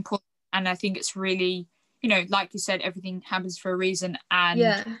 That's really important, and I think it's really, like you said, everything happens for a reason,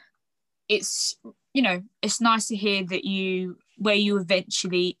 and it's it's nice to hear that where you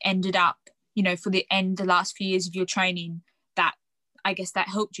eventually ended up, for the last few years of your training, that I guess that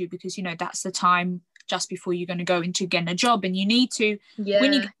helped you, because that's the time just before you're going to go into getting a job, and you need to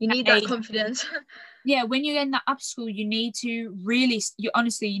when you need that confidence. When you're in that up school, you need to really, you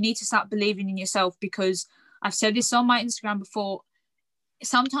need to start believing in yourself, because I've said this on my Instagram before,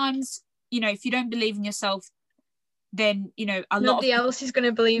 sometimes if you don't believe in yourself, then nobody else is going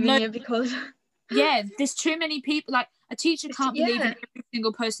to believe in you, because there's too many people. A teacher can't believe in every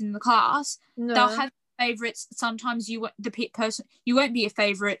single person in the class. No. They'll have favorites. Sometimes you won't be a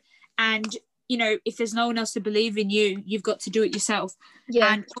favorite, and if there's no one else to believe in you, you've got to do it yourself.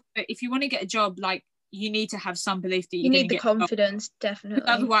 And if you want to get a job, you need to have some belief that you need the confidence, definitely.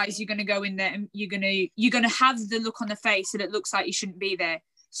 Otherwise, you're going to go in there and you're going to have the look on the face that it looks like you shouldn't be there.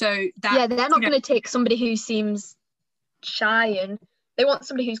 So that they're not going to take somebody who seems shy, and they want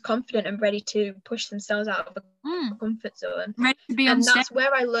somebody who's confident and ready to push themselves out of a comfort zone. Ready to be and that's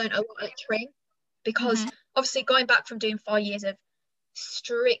where I learned a lot at Tring, because obviously going back from doing 4 years of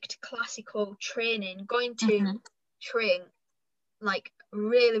strict classical training, going to Tring, like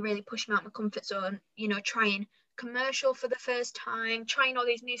really, really pushed me out my comfort zone, you know, trying commercial for the first time, trying all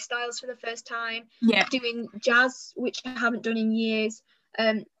these new styles for the first time, doing jazz, which I haven't done in years.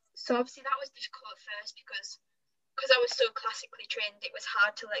 So obviously that was difficult at first because I was so classically trained, it was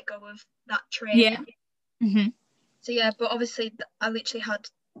hard to let go of that training. So but obviously I literally had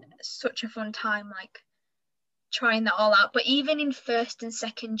such a fun time, like trying that all out. But even in first and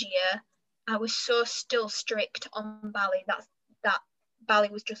second year, I was so still strict on ballet. That ballet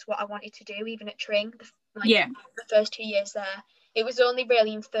was just what I wanted to do, even at Tring. The first 2 years there. It was only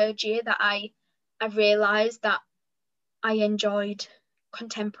really in third year that I realised that I enjoyed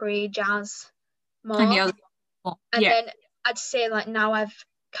contemporary jazz more. And then I'd say like now I've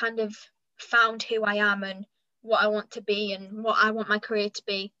kind of found who I am and what I want to be and what I want my career to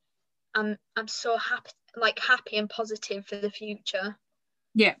be. I'm so happy and positive for the future.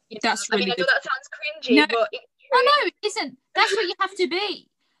 Yeah, that's really I good. know that sounds cringy, but it's true. No, it isn't. That's what you have to be.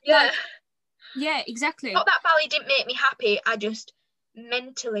 Yeah, exactly. Not that ballet didn't make me happy. I just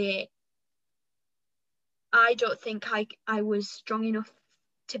mentally, I don't think I was strong enough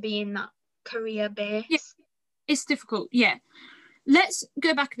to be in that career base. Yeah, it's difficult. Yeah. Let's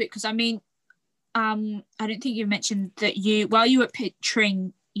go back a bit, because I mean, I don't think you mentioned that while you were at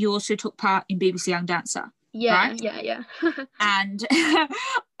Tring, you also took part in BBC Young Dancer. Yeah, right? yeah. And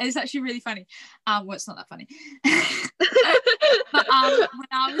it's actually really funny. Well, it's not that funny. But when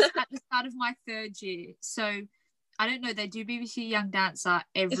I was at the start of my third year, so I don't know, they do BBC Young Dancer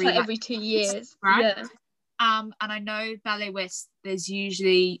every 2 years, right? Yeah. And I know Ballet West, there's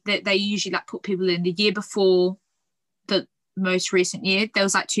usually they usually like put people in the year before the most recent year. There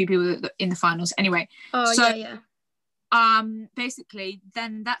was like 2 people in the finals anyway. Yeah. Basically,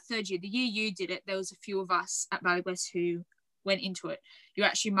 then that third year, the year you did it, there was a few of us at Ballet West who went into it. You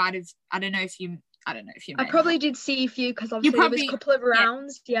actually might have, I don't know if you I probably did see a few, because obviously there was a couple of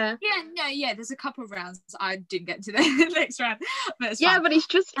rounds. Yeah, there's a couple of rounds. I didn't get to the next round, but it's fine. But it's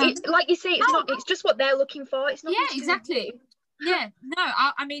just like you say, it's just what they're looking for. It's not exactly.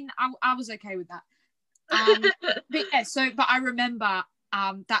 I mean I was okay with that. But I remember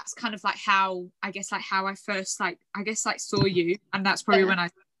that's kind of like how I first saw you, and that's probably when I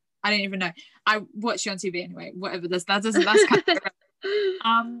didn't even know I watched you on TV anyway. Whatever, that's kind of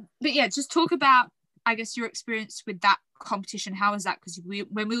but yeah, just talk about I guess your experience with that competition. How was that? Because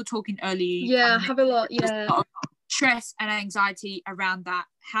when we were talking earlier, I have a lot of stress and anxiety around that.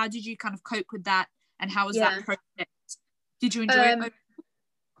 How did you kind of cope with that, and how was that process? Did you enjoy it?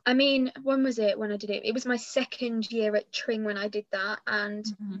 I mean, when was it when I did it? It was my second year at Tring when I did that, and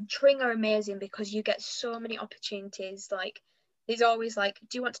Tring are amazing because you get so many opportunities. Like, there's always like,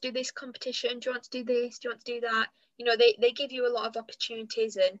 do you want to do this competition? Do you want to do this? Do you want to do that? You know, they give you a lot of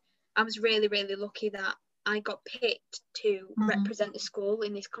opportunities, and I was really, really lucky that I got picked to represent the school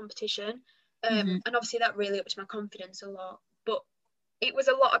in this competition. And obviously that really upped my confidence a lot. But it was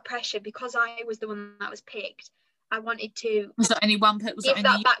a lot of pressure because I was the one that was picked. I wanted to give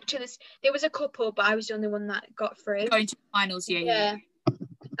that back to this. There was a couple, but I was the only one that got through. Going to finals, yeah.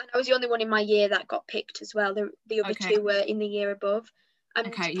 And I was the only one in my year that got picked as well. The other two were in the year above.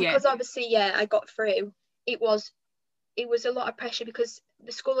 And because obviously, I got through, it was a lot of pressure because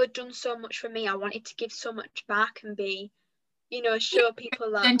the school had done so much for me. I wanted to give so much back and be, show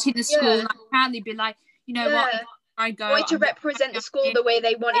people that representing the school, like proudly be like, what, I wanted to represent the school the way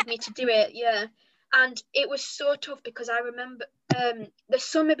they wanted me to do it. And it was so tough because I remember the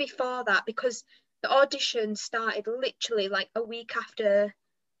summer before that, because the audition started literally like a week after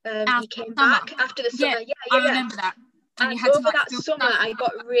you came back, after the summer. I remember that. And over that summer, I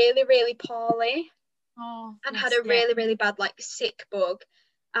got really, really poorly and had a really, really bad like sick bug.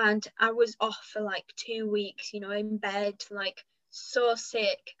 And I was off for like 2 weeks, in bed, like so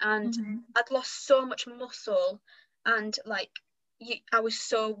sick. And I'd lost so much muscle and like, I was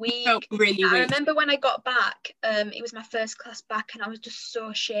so weak. Felt really weak. I remember when I got back, it was my first class back, and I was just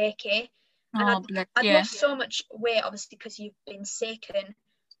so shaky. And I'd lost so much weight, obviously, because you've been sick, and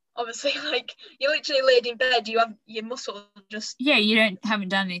obviously, like, you're literally laid in bed, you have your muscle just you haven't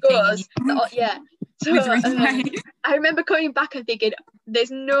done anything. So I remember coming back and thinking,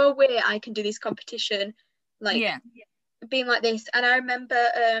 there's no way I can do this competition, like being like this. And I remember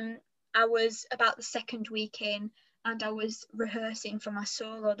I was about the second week in, and I was rehearsing for my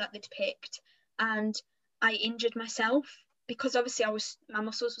solo that they'd picked, and I injured myself because obviously my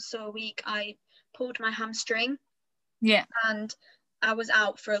muscles were so weak. I pulled my hamstring. Yeah. And I was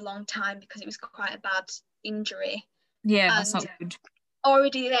out for a long time because it was quite a bad injury. Yeah, that's not good.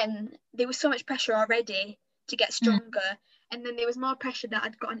 Already then, there was so much pressure already to get stronger, and then there was more pressure that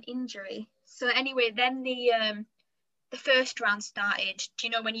I'd got an injury. So anyway, then the first round started. Do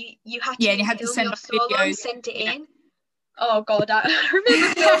you know when you had to you had to film send your off solo videos. and send it in? Oh God, I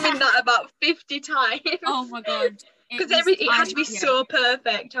remember filming that about 50 times. Oh my God. Because it had to be so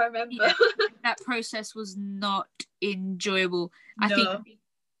perfect, I remember. Yeah, that process was not enjoyable. No. I think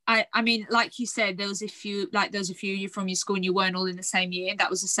I mean, like you said, there was a few from your school and you weren't all in the same year. That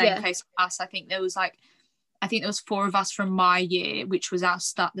was the same case for us. I think there was 4 of us from my year, which was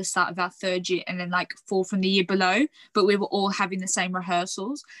the start of our third year, and then like 4 from the year below. But we were all having the same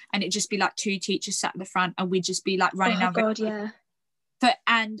rehearsals, and it'd just be like 2 teachers sat at the front, and we'd just be like running our God, yeah.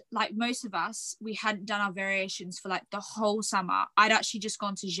 And like most of us, we hadn't done our variations for like the whole summer. I'd actually just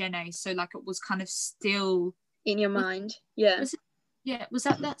gone to Genet, so like it was kind of still in your mind. Yeah. Was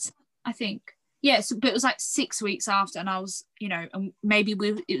that's I think. Yeah, so, but it was like 6 weeks after, and I was, and maybe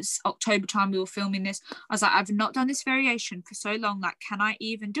it was October time we were filming this. I was like, I've not done this variation for so long. Like, can I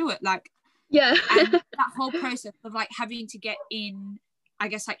even do it? Like, yeah. And that whole process of like having to get in, I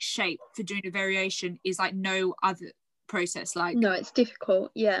guess, like shape for doing a variation is like no other process. Like, no, it's difficult.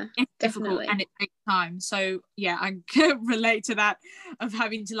 Yeah, it's definitely difficult and it takes time. So yeah, I can relate to that of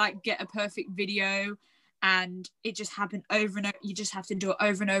having to like get a perfect video. And it just happened over and over. You just have to do it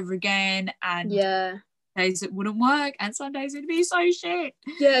over and over again. And days it wouldn't work, and some days it'd be so shit.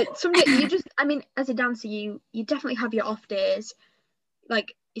 Yeah, some days you just, I mean, as a dancer, you definitely have your off days.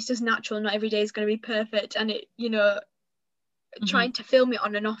 Like, it's just natural. Not every day is going to be perfect. And it, trying to film it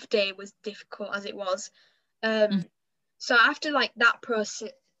on an off day was difficult as it was. So after like that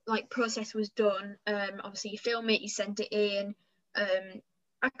process was done, obviously you film it, you send it in.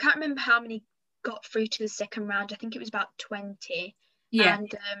 I can't remember how many got through to the second round. I think it was about 20. Yeah.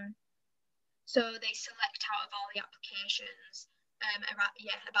 And so they select out of all the applications,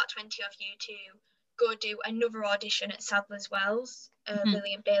 about 20 of you to go do another audition at Sadler's Wells,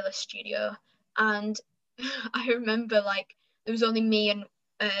 William Bayless studio. And I remember like there was only me and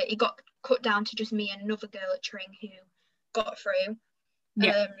it got cut down to just me and another girl at Tring who got through.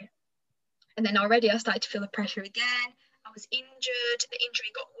 And then already I started to feel the pressure again. I was injured. The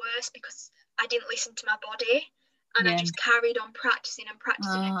injury got worse because I didn't listen to my body, and I just carried on practicing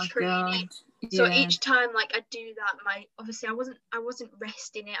and training. So each time like I do that, obviously I wasn't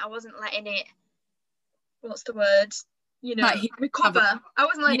resting it. I wasn't letting it, what's the word? Recover. I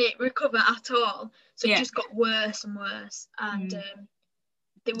wasn't letting it recover at all. So it just got worse and worse. And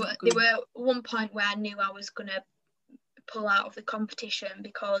there were one point where I knew I was gonna pull out of the competition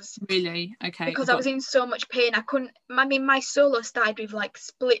because I was in so much pain. My solo started with like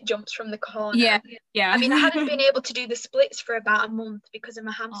split jumps from the corner. I mean, I hadn't been able to do the splits for about a month because of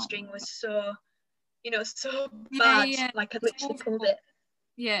my hamstring was so bad. Like I'd literally pulled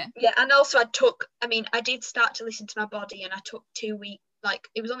it. And also I did start to listen to my body, and I took 2 weeks, like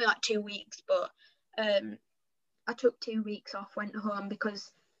it was only like 2 weeks, but I took 2 weeks off, went home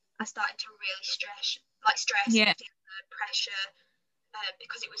because I started to really stress and feel the pressure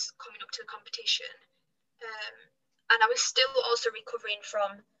because it was coming up to the competition, and I was still also recovering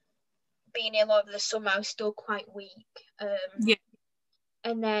from being ill over the summer. I was still quite weak,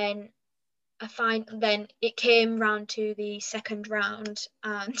 and then then it came round to the second round,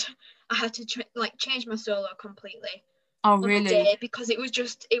 and I had to change my solo completely. Oh, on really? The day, because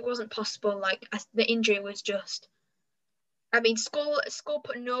it wasn't possible. Like the injury was just. I mean, school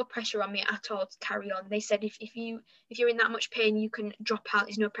put no pressure on me at all to carry on. They said if you're in that much pain, you can drop out.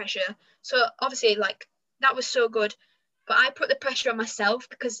 There's no pressure. So obviously, like that was so good, but I put the pressure on myself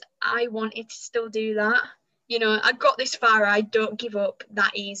because I wanted to still do that. I got this far. I don't give up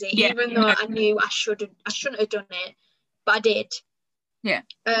that easy, even though I knew I shouldn't have done it, but I did. Yeah.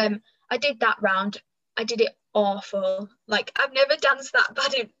 I did that round. I did it awful. Like I've never danced that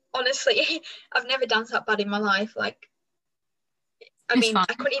bad. Honestly, I've never danced that bad in my life. Like. I mean, I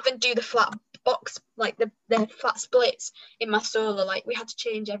couldn't even do the flat box, like the flat splits in my solo. Like we had to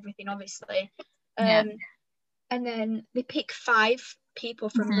change everything, obviously. And then they pick 5 people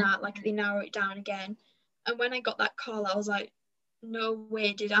from that. Like they narrow it down again. And when I got that call, I was like, no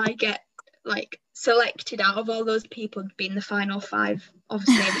way did I get like selected out of all those people being the final 5,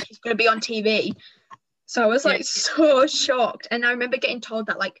 obviously, which is going to be on TV. So I was like so shocked. And I remember getting told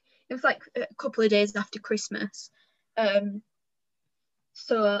that like it was like a couple of days after Christmas.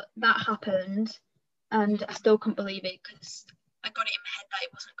 So that happened, and I still couldn't believe it because I got it in my head that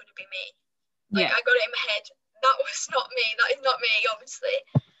it wasn't going to be me. Like, I got it in my head, that was not me, that is not me, obviously.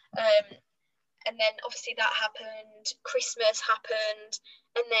 And then obviously that happened, Christmas happened,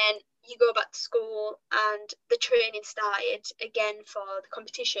 and then you go back to school and the training started again for the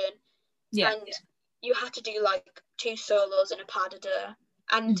competition. And you had to do like 2 solos and a pas de deux.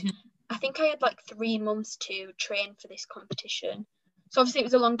 And I think I had like 3 months to train for this competition. So obviously it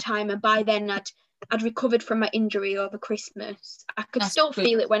was a long time, and by then I'd recovered from my injury over Christmas. I could still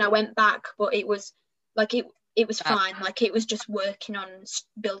feel it when I went back, but it was like it was fine. Like, it was just working on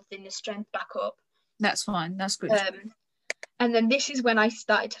building the strength back up. That's fine. That's good. And then this is when I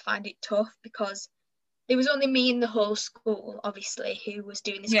started to find it tough, because there was only me in the whole school, obviously, who was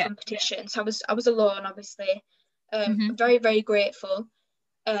doing this competition. So I was alone, obviously. Very, very grateful.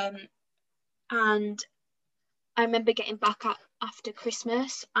 And I remember getting back after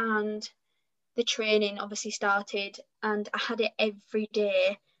Christmas, and the training obviously started, and I had it every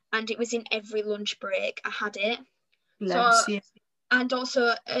day, and it was in every lunch break I had it. And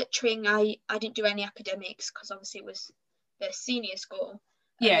also at Tring, I didn't do any academics because obviously it was the senior school.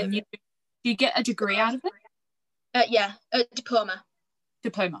 And you get a degree out of it? A diploma.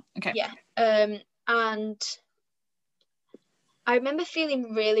 Okay. Yeah. And I remember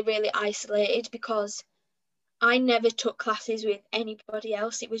feeling really, really isolated because I never took classes with anybody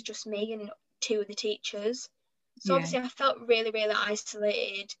else. It was just me and 2 of the teachers. So obviously I felt really, really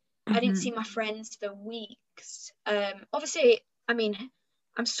isolated. I didn't see my friends for weeks. Obviously, I mean,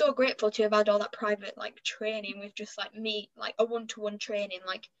 I'm so grateful to have had all that private like training with just like me, like a one-to-one training,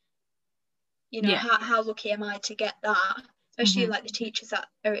 like, you know, how lucky am I to get that? Especially like the teachers that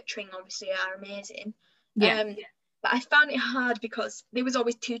are at Tring obviously are amazing. But I found it hard because there was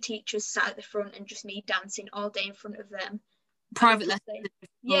always 2 teachers sat at the front and just me dancing all day in front of them. Private lessons.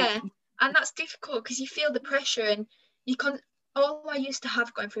 Yeah, and that's difficult because you feel the pressure, and you can't. All I used to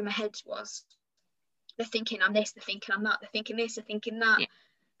have going through my head was they're thinking I'm this, they're thinking I'm that, they're thinking this, they're thinking that,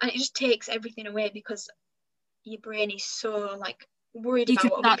 and it just takes everything away because your brain is so like worried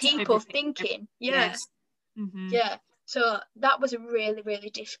about what other people thinking. Yeah. So that was really, really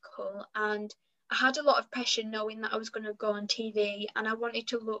difficult, and I had a lot of pressure knowing that I was going to go on TV, and I wanted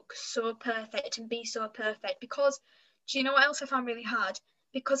to look so perfect and be so perfect because, do you know what else I found really hard?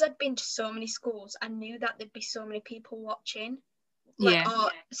 Because I'd been to so many schools, I knew that there'd be so many people watching, like,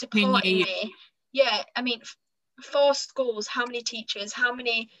 or supporting me. Yeah, I mean, 4 schools, how many teachers, how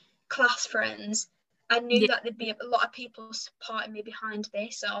many class friends? I knew that there'd be a lot of people supporting me behind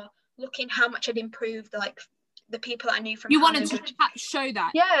this, or looking how much I'd improved, like, the people I knew from Hammond. You wanted to show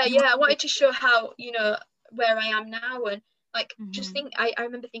that. I wanted to show how, you know, where I am now, and like just think, I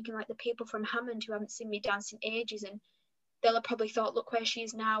remember thinking like the people from Hammond who haven't seen me dance in ages, and they'll have probably thought, look where she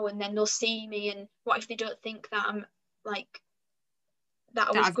is now, and then they'll see me, and what if they don't think that I'm like that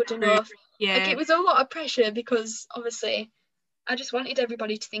I was good enough. Like, it was a lot of pressure because obviously I just wanted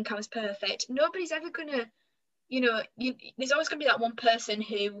everybody to think I was perfect. Nobody's ever gonna, you know, there's always gonna be that one person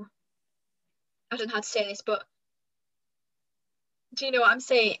who, I don't know how to say this, but do you know what I'm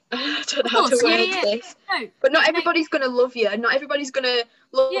saying? I don't know how to word this. No, but not everybody's going to love you. Not everybody's going to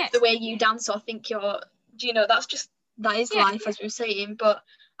love the way you dance or think you're, do you know, that is life, as we were saying. But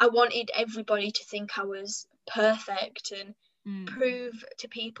I wanted everybody to think I was perfect and prove to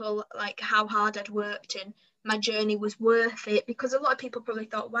people like how hard I'd worked and my journey was worth it, because a lot of people probably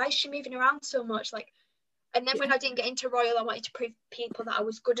thought, why is she moving around so much? Like, and then when I didn't get into Royal, I wanted to prove to people that I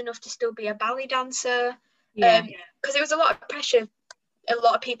was good enough to still be a ballet dancer. Because there was a lot of pressure. A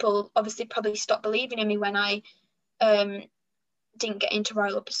lot of people obviously probably stopped believing in me when I didn't get into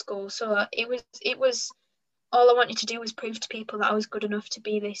Royal Upper School. So it was all I wanted to do was prove to people that I was good enough to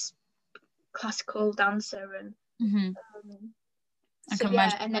be this classical dancer. And and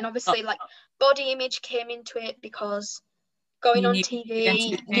then obviously like body image came into it, because going on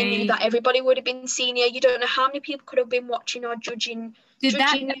TV, you knew that everybody would have been seeing you. You don't know how many people could have been watching or judging. Did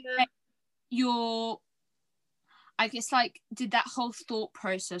that affect your, I guess, like, did that whole thought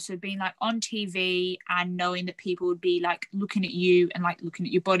process of being like on TV and knowing that people would be like looking at you and like looking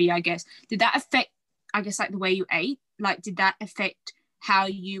at your body, I guess, did that affect, I guess, like the way you ate? Like, did that affect how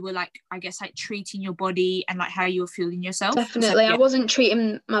you were, like, I guess, like treating your body and like how you were feeling yourself? Definitely. I wasn't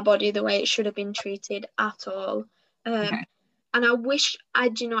treating my body the way it should have been treated at all. And I wish,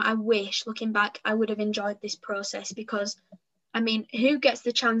 looking back, I would have enjoyed this process, because, I mean, who gets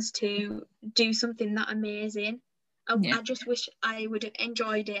the chance to do something that amazing? I just wish I would have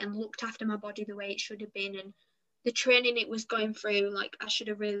enjoyed it and looked after my body the way it should have been. And the training it was going through, like, I should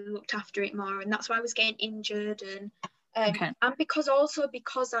have really looked after it more. And that's why I was getting injured. And Okay. And because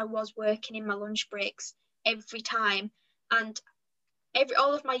I was working in my lunch breaks every time, and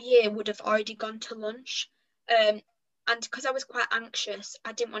all of my year would have already gone to lunch. And because I was quite anxious,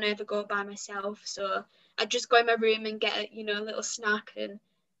 I didn't want to ever go by myself. So I'd just go in my room and get a little snack, and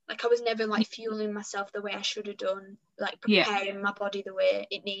like I was never like fueling myself the way I should have done, like preparing my body the way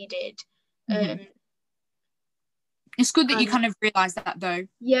it needed. It's good that you kind of realise that though.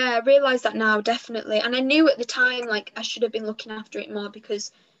 Yeah, I realise that now, definitely. And I knew at the time like I should have been looking after it more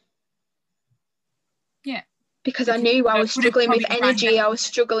because I knew I was struggling with energy. I was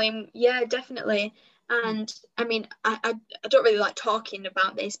struggling, definitely. And I mean, I don't really like talking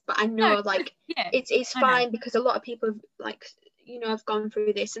about this, but I know it's fine because a lot of people have gone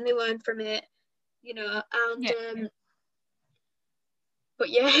through this and they learn from it, and but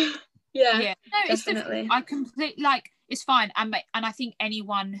No, definitely. I completely it's fine, and I think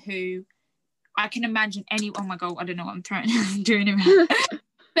anyone who I can imagine oh my god, I don't know what I'm doing around.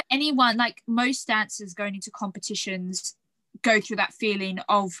 But anyone, like most dancers going into competitions, go through that feeling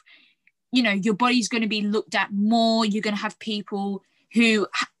of, your body's going to be looked at more. You're going to have people who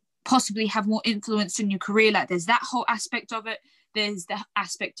possibly have more influence in your career. Like there's that whole aspect of it. There's the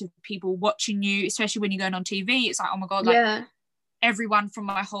aspect of people watching you, especially when you're going on TV. It's like, oh my God, like everyone from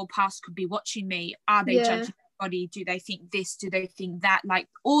my whole past could be watching me. Are they judging my body? Do they think this? Do they think that? Like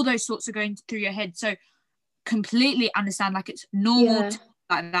all those thoughts are going through your head. So completely understand, like it's normal to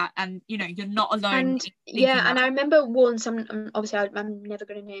like that, and you're not alone. And I remember once, I'm obviously I'm never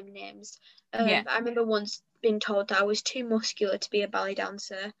going to name names, but I remember once being told that I was too muscular to be a ballet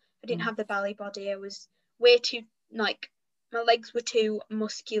dancer. I didn't have the ballet body. I was way too, like, my legs were too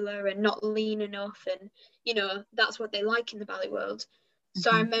muscular and not lean enough, and that's what they like in the ballet world.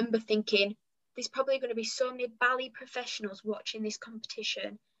 So I remember thinking there's probably going to be so many ballet professionals watching this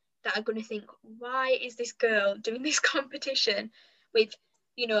competition that are going to think, why is this girl doing this competition with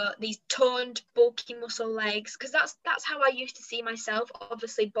these toned, bulky muscle legs? Because that's how I used to see myself.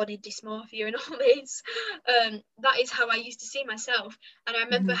 Obviously, body dysmorphia and all this. That is how I used to see myself. And I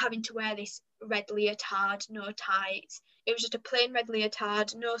remember having to wear this red leotard, no tights. It was just a plain red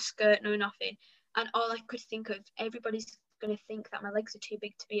leotard, no skirt, no nothing. And all I could think of, everybody's going to think that my legs are too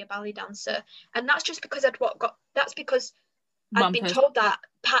big to be a ballet dancer. And that's just because that's because I'd been told that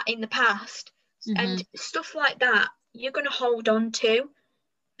in the past. And stuff like that, you're going to hold on to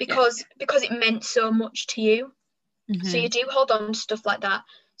because it meant so much to you. So you do hold on to stuff like that.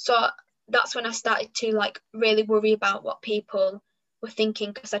 So that's when I started to like really worry about what people were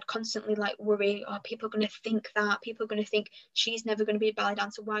thinking, because I'd constantly like worry, oh, people are going to think that, people are going to think she's never going to be a ballet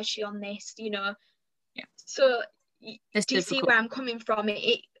dancer, why is she on this, So do you see where I'm coming from?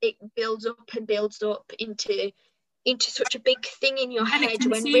 It builds up and builds up into such a big thing in your head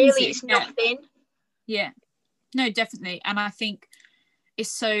when really it's nothing. No, definitely. And I think it's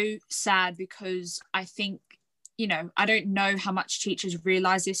so sad because I think, I don't know how much teachers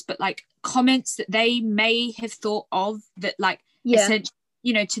realize this, but like comments that they may have thought of that, like, essentially,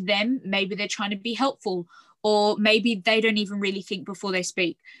 to them, maybe they're trying to be helpful, or maybe they don't even really think before they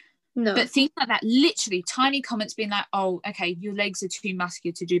speak. No. But things like that, literally tiny comments being like, oh, okay, your legs are too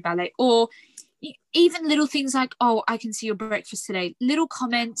muscular to do ballet, or even little things like, oh, I can see your breakfast today. Little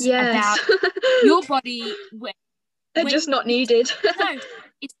comments about your body. They're just not needed. No,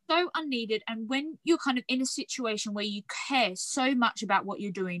 it's so unneeded. And when you're kind of in a situation where you care so much about what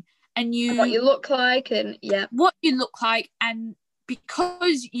you're doing and what you look like, and what you look like, and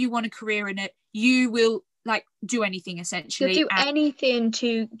because you want a career in it, you will like do anything essentially. You'll do anything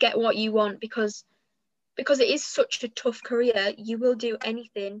to get what you want because it is such a tough career. You will do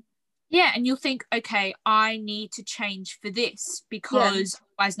anything. Yeah, and you'll think, okay, I need to change for this because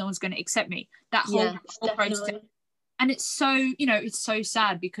otherwise no one's going to accept me. That whole process. And it's so, it's so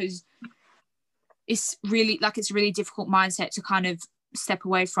sad because it's really difficult mindset to kind of step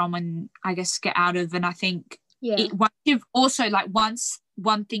away from and I guess get out of. And I think you've also, like, once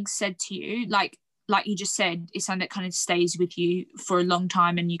one thing's said to you, like you just said, it's something that kind of stays with you for a long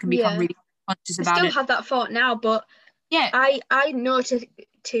time and you can become really conscious about it. I still have that thought now, but I know to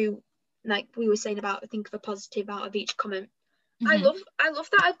like we were saying about, think of a positive out of each comment. I love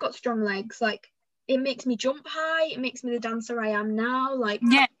that I've got strong legs. Like, it makes me jump high. It makes me the dancer I am now. Like,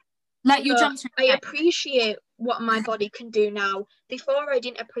 you jump. I appreciate what my body can do now. Before, I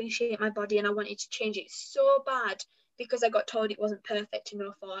didn't appreciate my body, and I wanted to change it so bad because I got told it wasn't perfect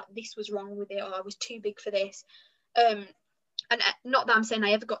enough, or this was wrong with it, or I was too big for this. And not that I'm saying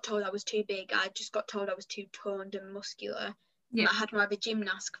I ever got told I was too big. I just got told I was too toned and muscular. And I had more of a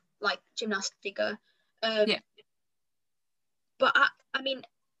gymnast figure. But I mean,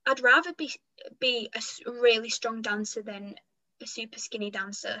 I'd rather be a really strong dancer than a super skinny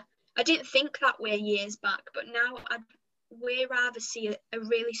dancer. I didn't think that way years back, but now I'd way rather see a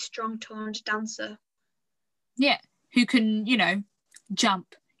really strong toned dancer. Yeah, who can,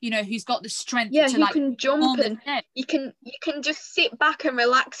 jump, who's got the strength Yeah, to who can jump, and you can just sit back and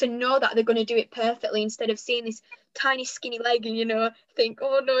relax and know that they're going to do it perfectly, instead of seeing this tiny skinny leg and think,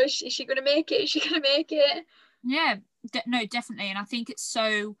 oh no, is she going to make it? Is she going to make it? Yeah, no, definitely. And I think it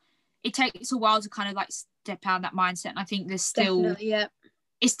takes a while to kind of like step out of that mindset. And I think there's still, definitely, yeah,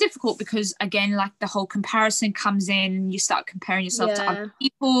 it's difficult because, again, like the whole comparison comes in. You start comparing yourself to other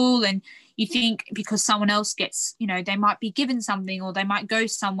people, and you think because someone else gets, they might be given something or they might go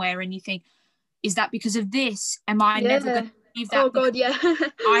somewhere, and you think, is that because of this? Am I never going to achieve that? Oh God, yeah.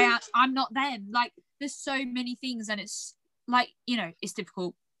 I'm not them. Like, there's so many things, and it's like, it's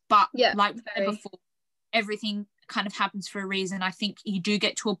difficult. But like we said before, everything kind of happens for a reason. I think you do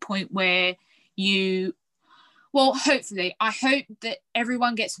get to a point where hopefully, I hope that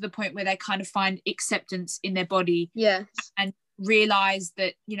everyone gets to the point where they kind of find acceptance in their body. Yes. And realize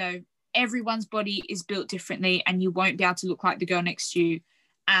that, everyone's body is built differently, and you won't be able to look like the girl next to you.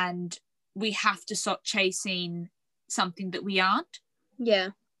 And we have to stop chasing something that we aren't. Yeah.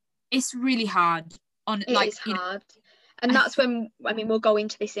 It's really hard. It is hard. And that's when, we'll go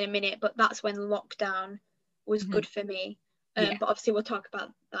into this in a minute, but that's when lockdown was good for me. But obviously we'll talk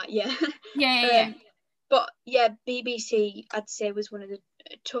about that. Yeah. Yeah. But yeah, BBC, I'd say, was one of the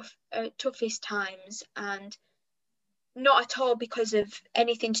toughest times, and not at all because of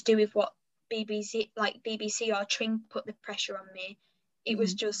anything to do with what BBC or Tring put the pressure on me. It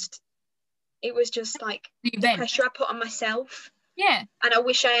was just like the pressure I put on myself. Yeah. And I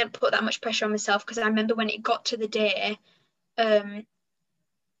wish I hadn't put that much pressure on myself, because I remember when it got to the day, I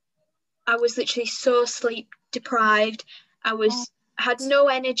was literally so sleep deprived. I had no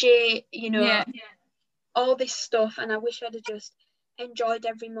energy, all this stuff, and I wish I'd have just enjoyed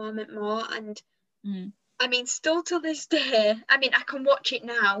every moment more. And still to this day, I can watch it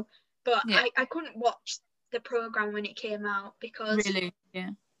now, but I couldn't watch the programme when it came out because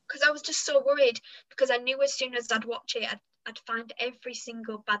I was just so worried, because I knew as soon as I'd watch it, I'd find every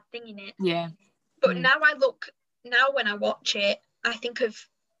single bad thing in it. Yeah. But now when I watch it, I think of,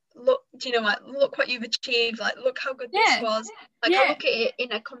 look what you've achieved, like look how good this was. Like I look at it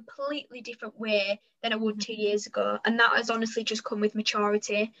in a completely different way than I would 2 years ago, and that has honestly just come with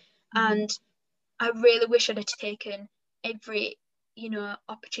maturity. And I really wish I'd have taken every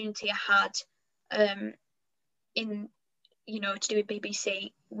opportunity I had in to do with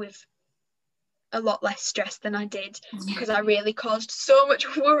BBC with a lot less stress than I did, because I really caused so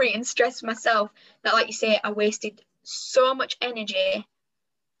much worry and stress myself that, like you say, I wasted so much energy,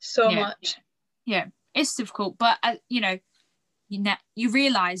 much. Yeah, it's difficult, but you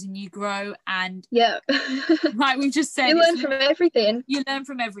realize and you grow, and like we've just said, you learn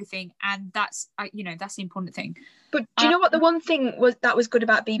from everything. And that's that's the important thing. But do you know what the one thing was good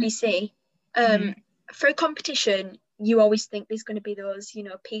about BBC? For a competition, you always think there's going to be those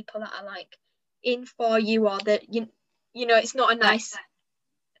people that are like in for you, or that it's not a nice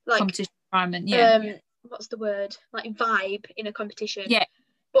competition environment. What's the word, like vibe in a competition.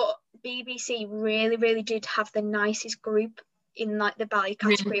 But BBC really, really did have the nicest group in like the ballet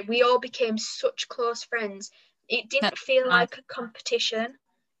category. We all became such close friends. It didn't feel like a competition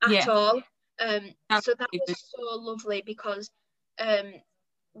at all. So that was so lovely, because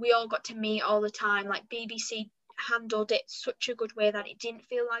we all got to meet all the time. Like BBC handled it such a good way that it didn't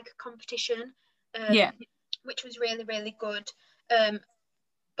feel like a competition, which was really, really good.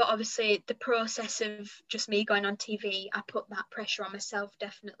 But obviously the process of just me going on TV, I put that pressure on myself,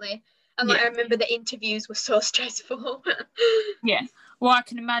 definitely. And I remember the interviews were so stressful. Well, I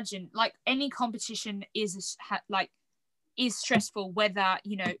can imagine, like, any competition is stressful, whether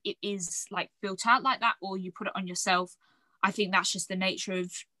it is like built out like that or you put it on yourself. I think that's just the nature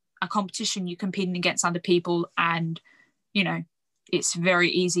of a competition. You're competing against other people, and it's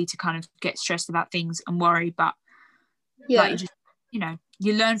very easy to kind of get stressed about things and worry, but like, you just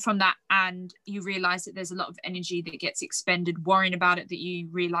you learn from that, and you realize that there's a lot of energy that gets expended worrying about it that you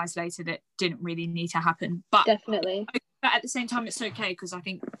realize later that didn't really need to happen. But definitely, but at the same time, it's okay, because I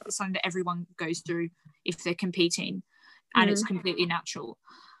think it's something that everyone goes through if they're competing, and it's completely natural.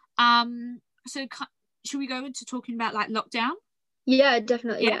 So should we go into talking about like lockdown? Yeah,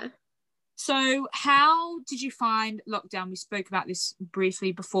 definitely. So how did you find lockdown? We spoke about this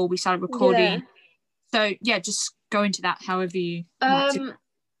briefly before we started recording. So just go into that however you want to.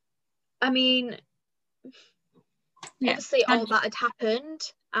 Obviously all that had happened,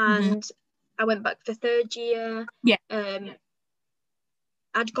 and I went back for third year.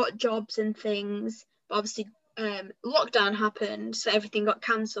 I'd got jobs and things, but obviously lockdown happened, so everything got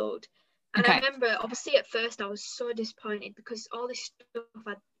cancelled. And I remember, obviously, at first I was so disappointed because all this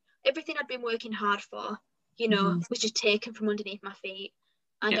stuff, everything I'd been working hard for, you know, was just taken from underneath my feet.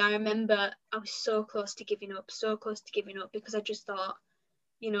 And I remember I was so close to giving up, because I just thought,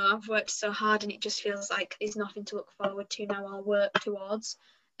 you know, I've worked so hard and it just feels like there's nothing to look forward to now. I'll work towards.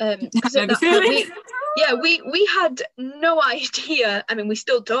 Because at that point, we had no idea. I mean, we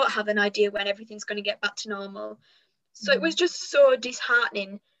still don't have an idea when everything's going to get back to normal. So it was just so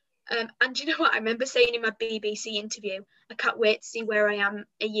disheartening. And you know what I remember saying in my BBC interview? I can't wait to see where I am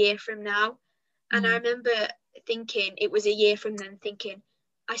a year from now. And I remember thinking, it was a year from then, thinking,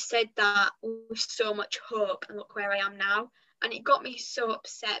 I said that with so much hope, and look where I am now. And it got me so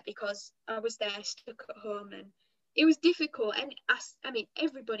upset because I was there stuck at home, and it was difficult. And I mean,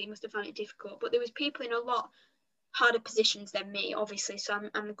 everybody must have found it difficult, but there was people in a lot harder positions than me, obviously. So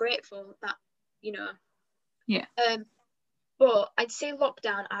I'm grateful that, you know. Yeah. But I'd say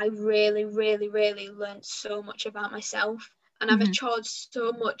lockdown, I really, really, really learned so much about myself, and I matured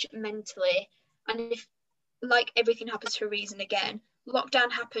so much mentally. And if, like, everything happens for a reason again,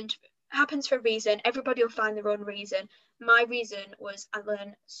 lockdown happens for a reason. Everybody will find their own reason. My reason was I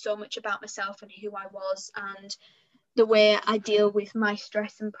learned so much about myself and who I was, and the way I deal with my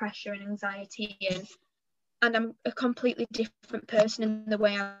stress and pressure and anxiety, and I'm a completely different person in the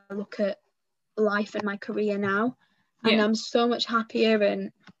way I look at life and my career now. And I'm so much happier,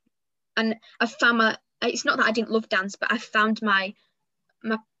 and I found it's not that I didn't love dance, but I found my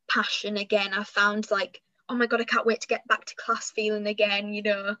passion again. I found, like, oh my God, I can't wait to get back to class feeling again, you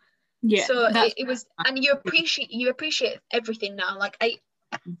know. So it was, and you appreciate everything now. Like,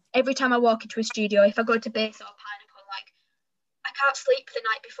 every time I walk into a studio, if I go to Base or Pineapple, like, I can't sleep the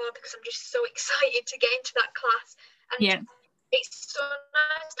night before because I'm just so excited to get into that class. And it's so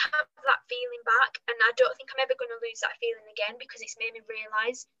nice to have that feeling back, and I don't think I'm ever going to lose that feeling again, because it's made me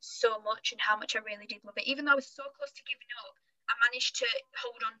realise so much and how much I really did love it. Even though I was so close to giving up, I managed to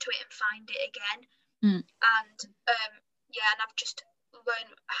hold on to it and find it again. And and I've just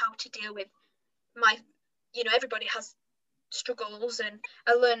learned how to deal with my, you know, everybody has struggles, and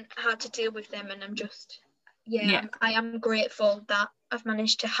I learned how to deal with them, and I'm just I am grateful that I've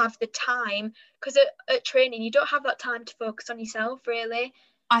managed to have the time, because at training you don't have that time to focus on yourself, really.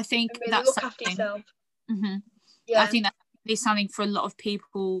 I think really that's look something. After yourself. I think that is something for a lot of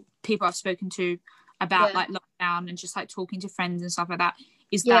people I've spoken to about like lockdown, and just like talking to friends and stuff like that,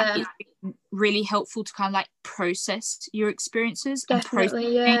 is that it's been really helpful to kind of like process your experiences.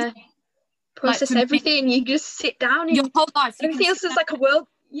 Definitely, and process like, everything. You just sit down and your whole life everything else is like a world.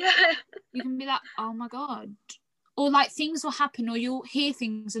 You can be like, oh my God, or like things will happen, or you'll hear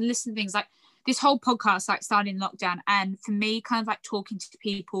things and listen to things. Like this whole podcast like started in lockdown, and for me, kind of like talking to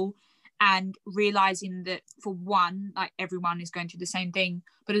people and realizing that, for one, like everyone is going through the same thing,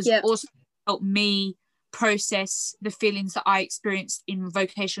 but it's also helped me process the feelings that I experienced in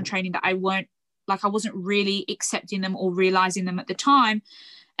vocational training, that I wasn't really accepting them or realizing them at the time.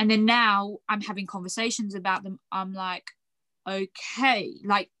 And then now I'm having conversations about them. I'm like, okay,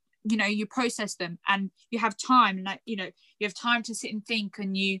 like, you know, you process them and you have time, and like, you know, you have time to sit and think,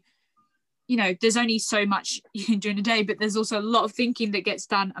 and you know, there's only so much you can do in a day, but there's also a lot of thinking that gets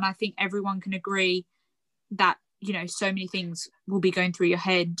done. And I think everyone can agree that, you know, so many things will be going through your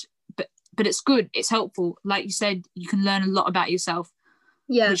head, but it's good, it's helpful. Like you said, you can learn a lot about yourself,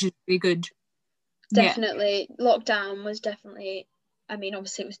 which is really good. Definitely. Lockdown was definitely, I mean,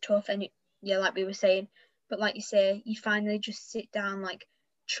 obviously it was tough, and like we were saying, but like you say, you finally just sit down. Like,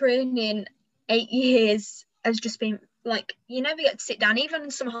 training 8 years has just been like, you never get to sit down. Even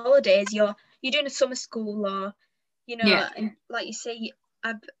on some holidays, you're doing a summer school, or, you know, and like you say,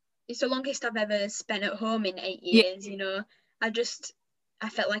 it's the longest I've ever spent at home in 8 years. You know, I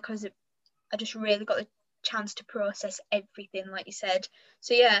felt like I just really got the chance to process everything, like you said.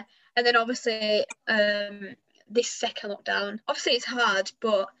 So and then obviously this second lockdown, obviously it's hard,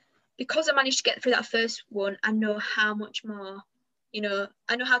 but because I managed to get through that first one, I know how much more, you know,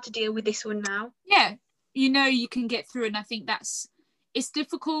 I know how to deal with this one now. You know, you can get through. And I think it's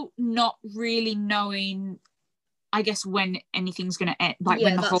difficult not really knowing, I guess, when anything's going to end, like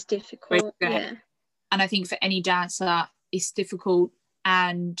when the whole difficult. And I think for any dancer it's difficult,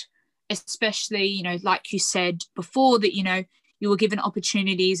 and especially, you know, like you said before, that, you know, you were given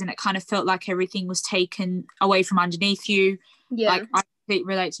opportunities and it kind of felt like everything was taken away from underneath you. Like, I completely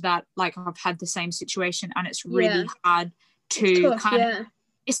relate to that. Like, I've had the same situation, and it's really hard to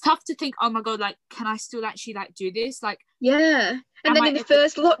it's tough to think, oh my God, like, can I still actually like do this? Like, and then in the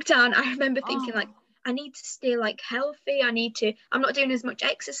first lockdown, I remember thinking like, I need to stay like healthy. I'm not doing as much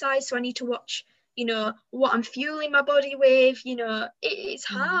exercise, so I need to watch, what I'm fueling my body with. It's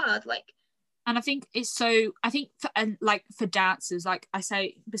hard. Like, and I think for dancers, like I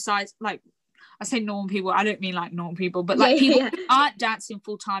say, besides, like, I say normal people, I don't mean like normal people, but like people who aren't dancing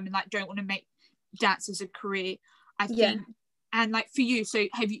full time and like don't want to make dance as a career, I think. And like for you, so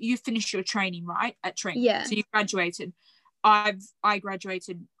have you finished your training, right? At training, so you graduated. I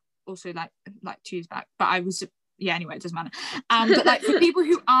graduated also like 2 years back, but I was anyway, it doesn't matter. But like for people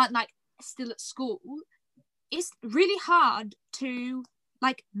who aren't like still at school, it's really hard to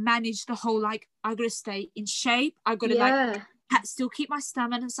like manage the whole, like, I gotta stay in shape, I gotta like still keep my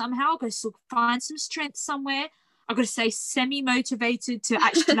stamina somehow, I gotta still find some strength somewhere, I gotta stay semi-motivated to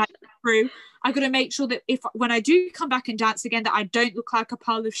actually like get through. I gotta make sure that when I do come back and dance again, that I don't look like a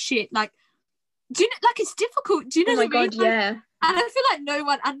pile of shit. Like, do you know, like, it's difficult, do you know what I mean? God, yeah. And I feel like no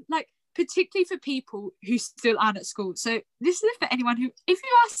one, and like particularly for people who still aren't at school, so this is for anyone who, if you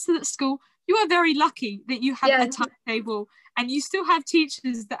are still at school, you are very lucky that you have a timetable and you still have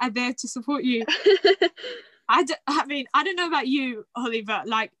teachers that are there to support you. I mean, I don't know about you, Hollie, but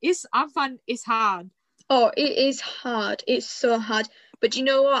like I find it's hard. Oh, it is hard. It's so hard. But you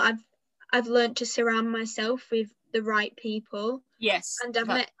know what? I've learned to surround myself with the right people. Yes. And I've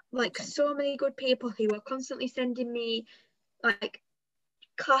met like so many good people who are constantly sending me like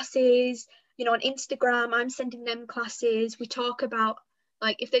classes, on Instagram. I'm sending them classes. We talk about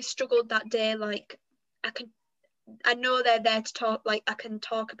like if they've struggled that day, like I know they're there to talk, like I can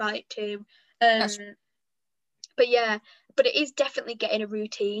talk about it too. But it is definitely getting a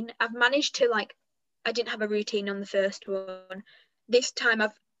routine. I've managed to, like, I didn't have a routine on the first one. This time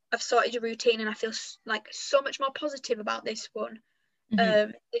I've sorted a routine and I feel like so much more positive about this one,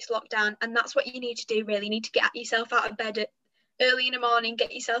 this lockdown. And that's what you need to do, really. You need to get yourself out of bed early in the morning,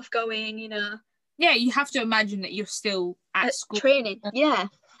 get yourself going, Yeah, you have to imagine that you're still at school. Training,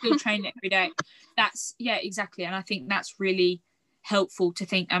 Still training every day. That's, exactly. And I think that's really helpful to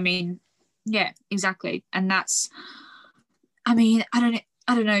think. I mean, yeah, exactly. And that's, I mean, I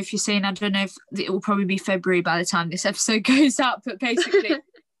don't know if you're saying, I don't know if it will probably be February by the time this episode goes up, but basically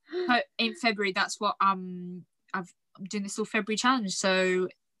in February, that's what I'm doing this little February challenge. So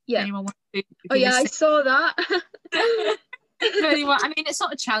anyone wants to I saw that. Anyone, I mean, it's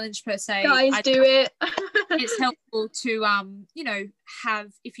not a challenge per se. Guys, do it. It's helpful to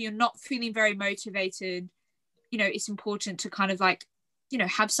have, if you're not feeling very motivated, it's important to kind of like,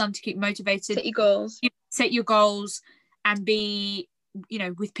 have some to keep motivated. Set your goals and be,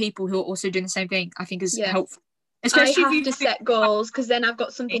 with people who are also doing the same thing, I think is helpful. Especially I have to set goals, because then I've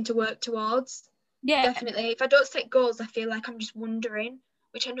got something to work towards. Yeah, definitely. If I don't set goals, I feel like I'm just wandering,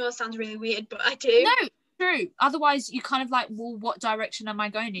 which I know sounds really weird, but I do. No, true. Otherwise, you kind of like, well, what direction am I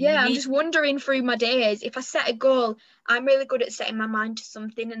going in? Yeah, I'm just wandering through my days. If I set a goal, I'm really good at setting my mind to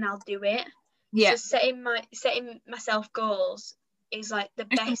something and I'll do it. Yeah. So setting myself goals is like the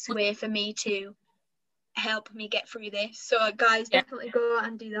best way for me to help me get through this. So guys, definitely go out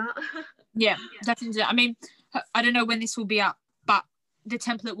and do that. Yeah, definitely. I mean, I don't know when this will be up, but the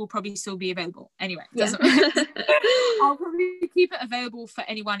template will probably still be available anyway. I'll probably keep it available for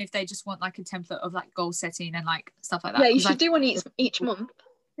anyone if they just want like a template of like goal setting and like stuff like that. Yeah, you should do one each month.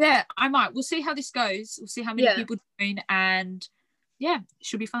 Yeah, I might. We'll see how this goes. We'll see how many people join, and it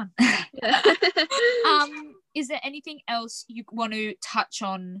should be fun. Is there anything else you want to touch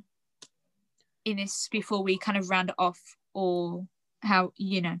on in this before we kind of round it off, or how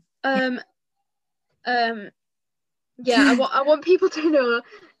I want people to know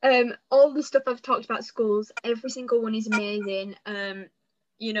all the stuff I've talked about schools, every single one is amazing. I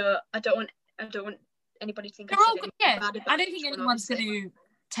don't want anybody to think bad about I don't think anyone's going to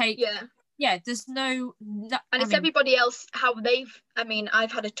take there's no and it's everybody else how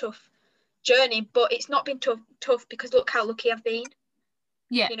I've had a tough journey, but it's not been tough because look how lucky I've been.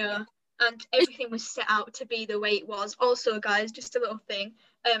 And everything was set out to be the way it was. Also, guys, just a little thing,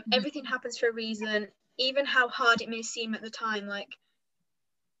 everything happens for a reason. Even how hard it may seem at the time, like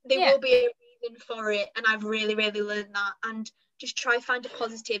there will be a reason for it, and I've really, really learned that. And just try find a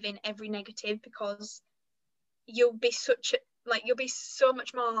positive in every negative, because you'll be so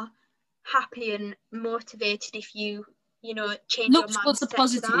much more happy and motivated if you change your mindset towards the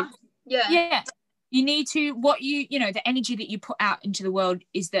positive. To that. You need to, the energy that you put out into the world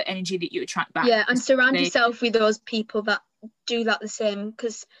is the energy that you attract back. Yeah, and surround yourself with those people that do that the same,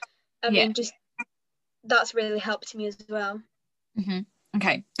 because just that's really helped me as well.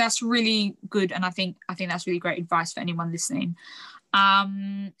 Okay, that's really good, and I think that's really great advice for anyone listening.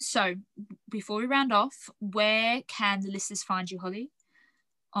 So before we round off, where can the listeners find you, Hollie?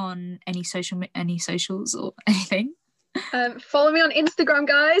 on any socials or anything? Follow me on Instagram,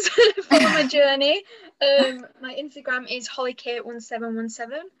 guys. Follow my journey. My Instagram is Hollie Kate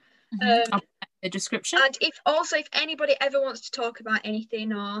 1717. I'll put that in the description. And if anybody ever wants to talk about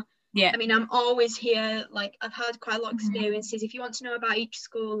anything, or yeah, I mean, I'm always here. Like, I've had quite a lot of experiences. If you want to know about each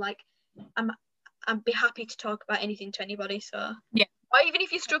school, like, I'd be happy to talk about anything to anybody. So yeah, or even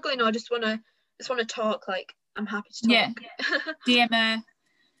if you're struggling or just wanna talk, like, I'm happy to talk. Yeah. DM.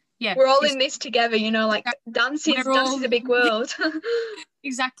 Yeah, we're all in this together, you know, like dance is a big world.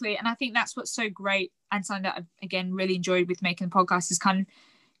 Exactly. And I think that's what's so great, and something that I've again really enjoyed with making the podcast, is kind of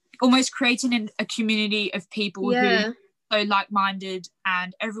almost creating a community of people who are so like-minded,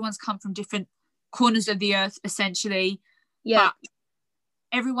 and everyone's come from different corners of the earth essentially, but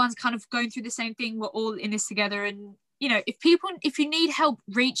everyone's kind of going through the same thing. We're all in this together, and you know, if you need help,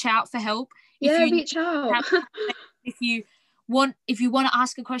 reach out for help. Reach out. If you want to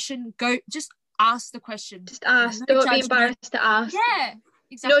ask a question, just ask the question. Just ask. Don't be embarrassed to ask. Yeah,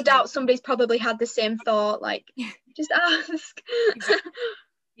 exactly. No doubt somebody's probably had the same thought, like, just ask. Exactly.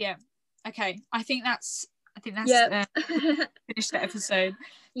 Yeah. Okay. I think that's finished the episode.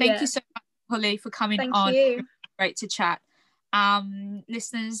 Thank you so much, Hollie, for coming on. Thank you. Great to chat.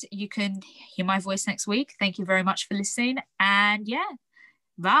 Listeners, you can hear my voice next week. Thank you very much for listening, and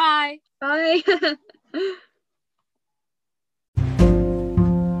bye.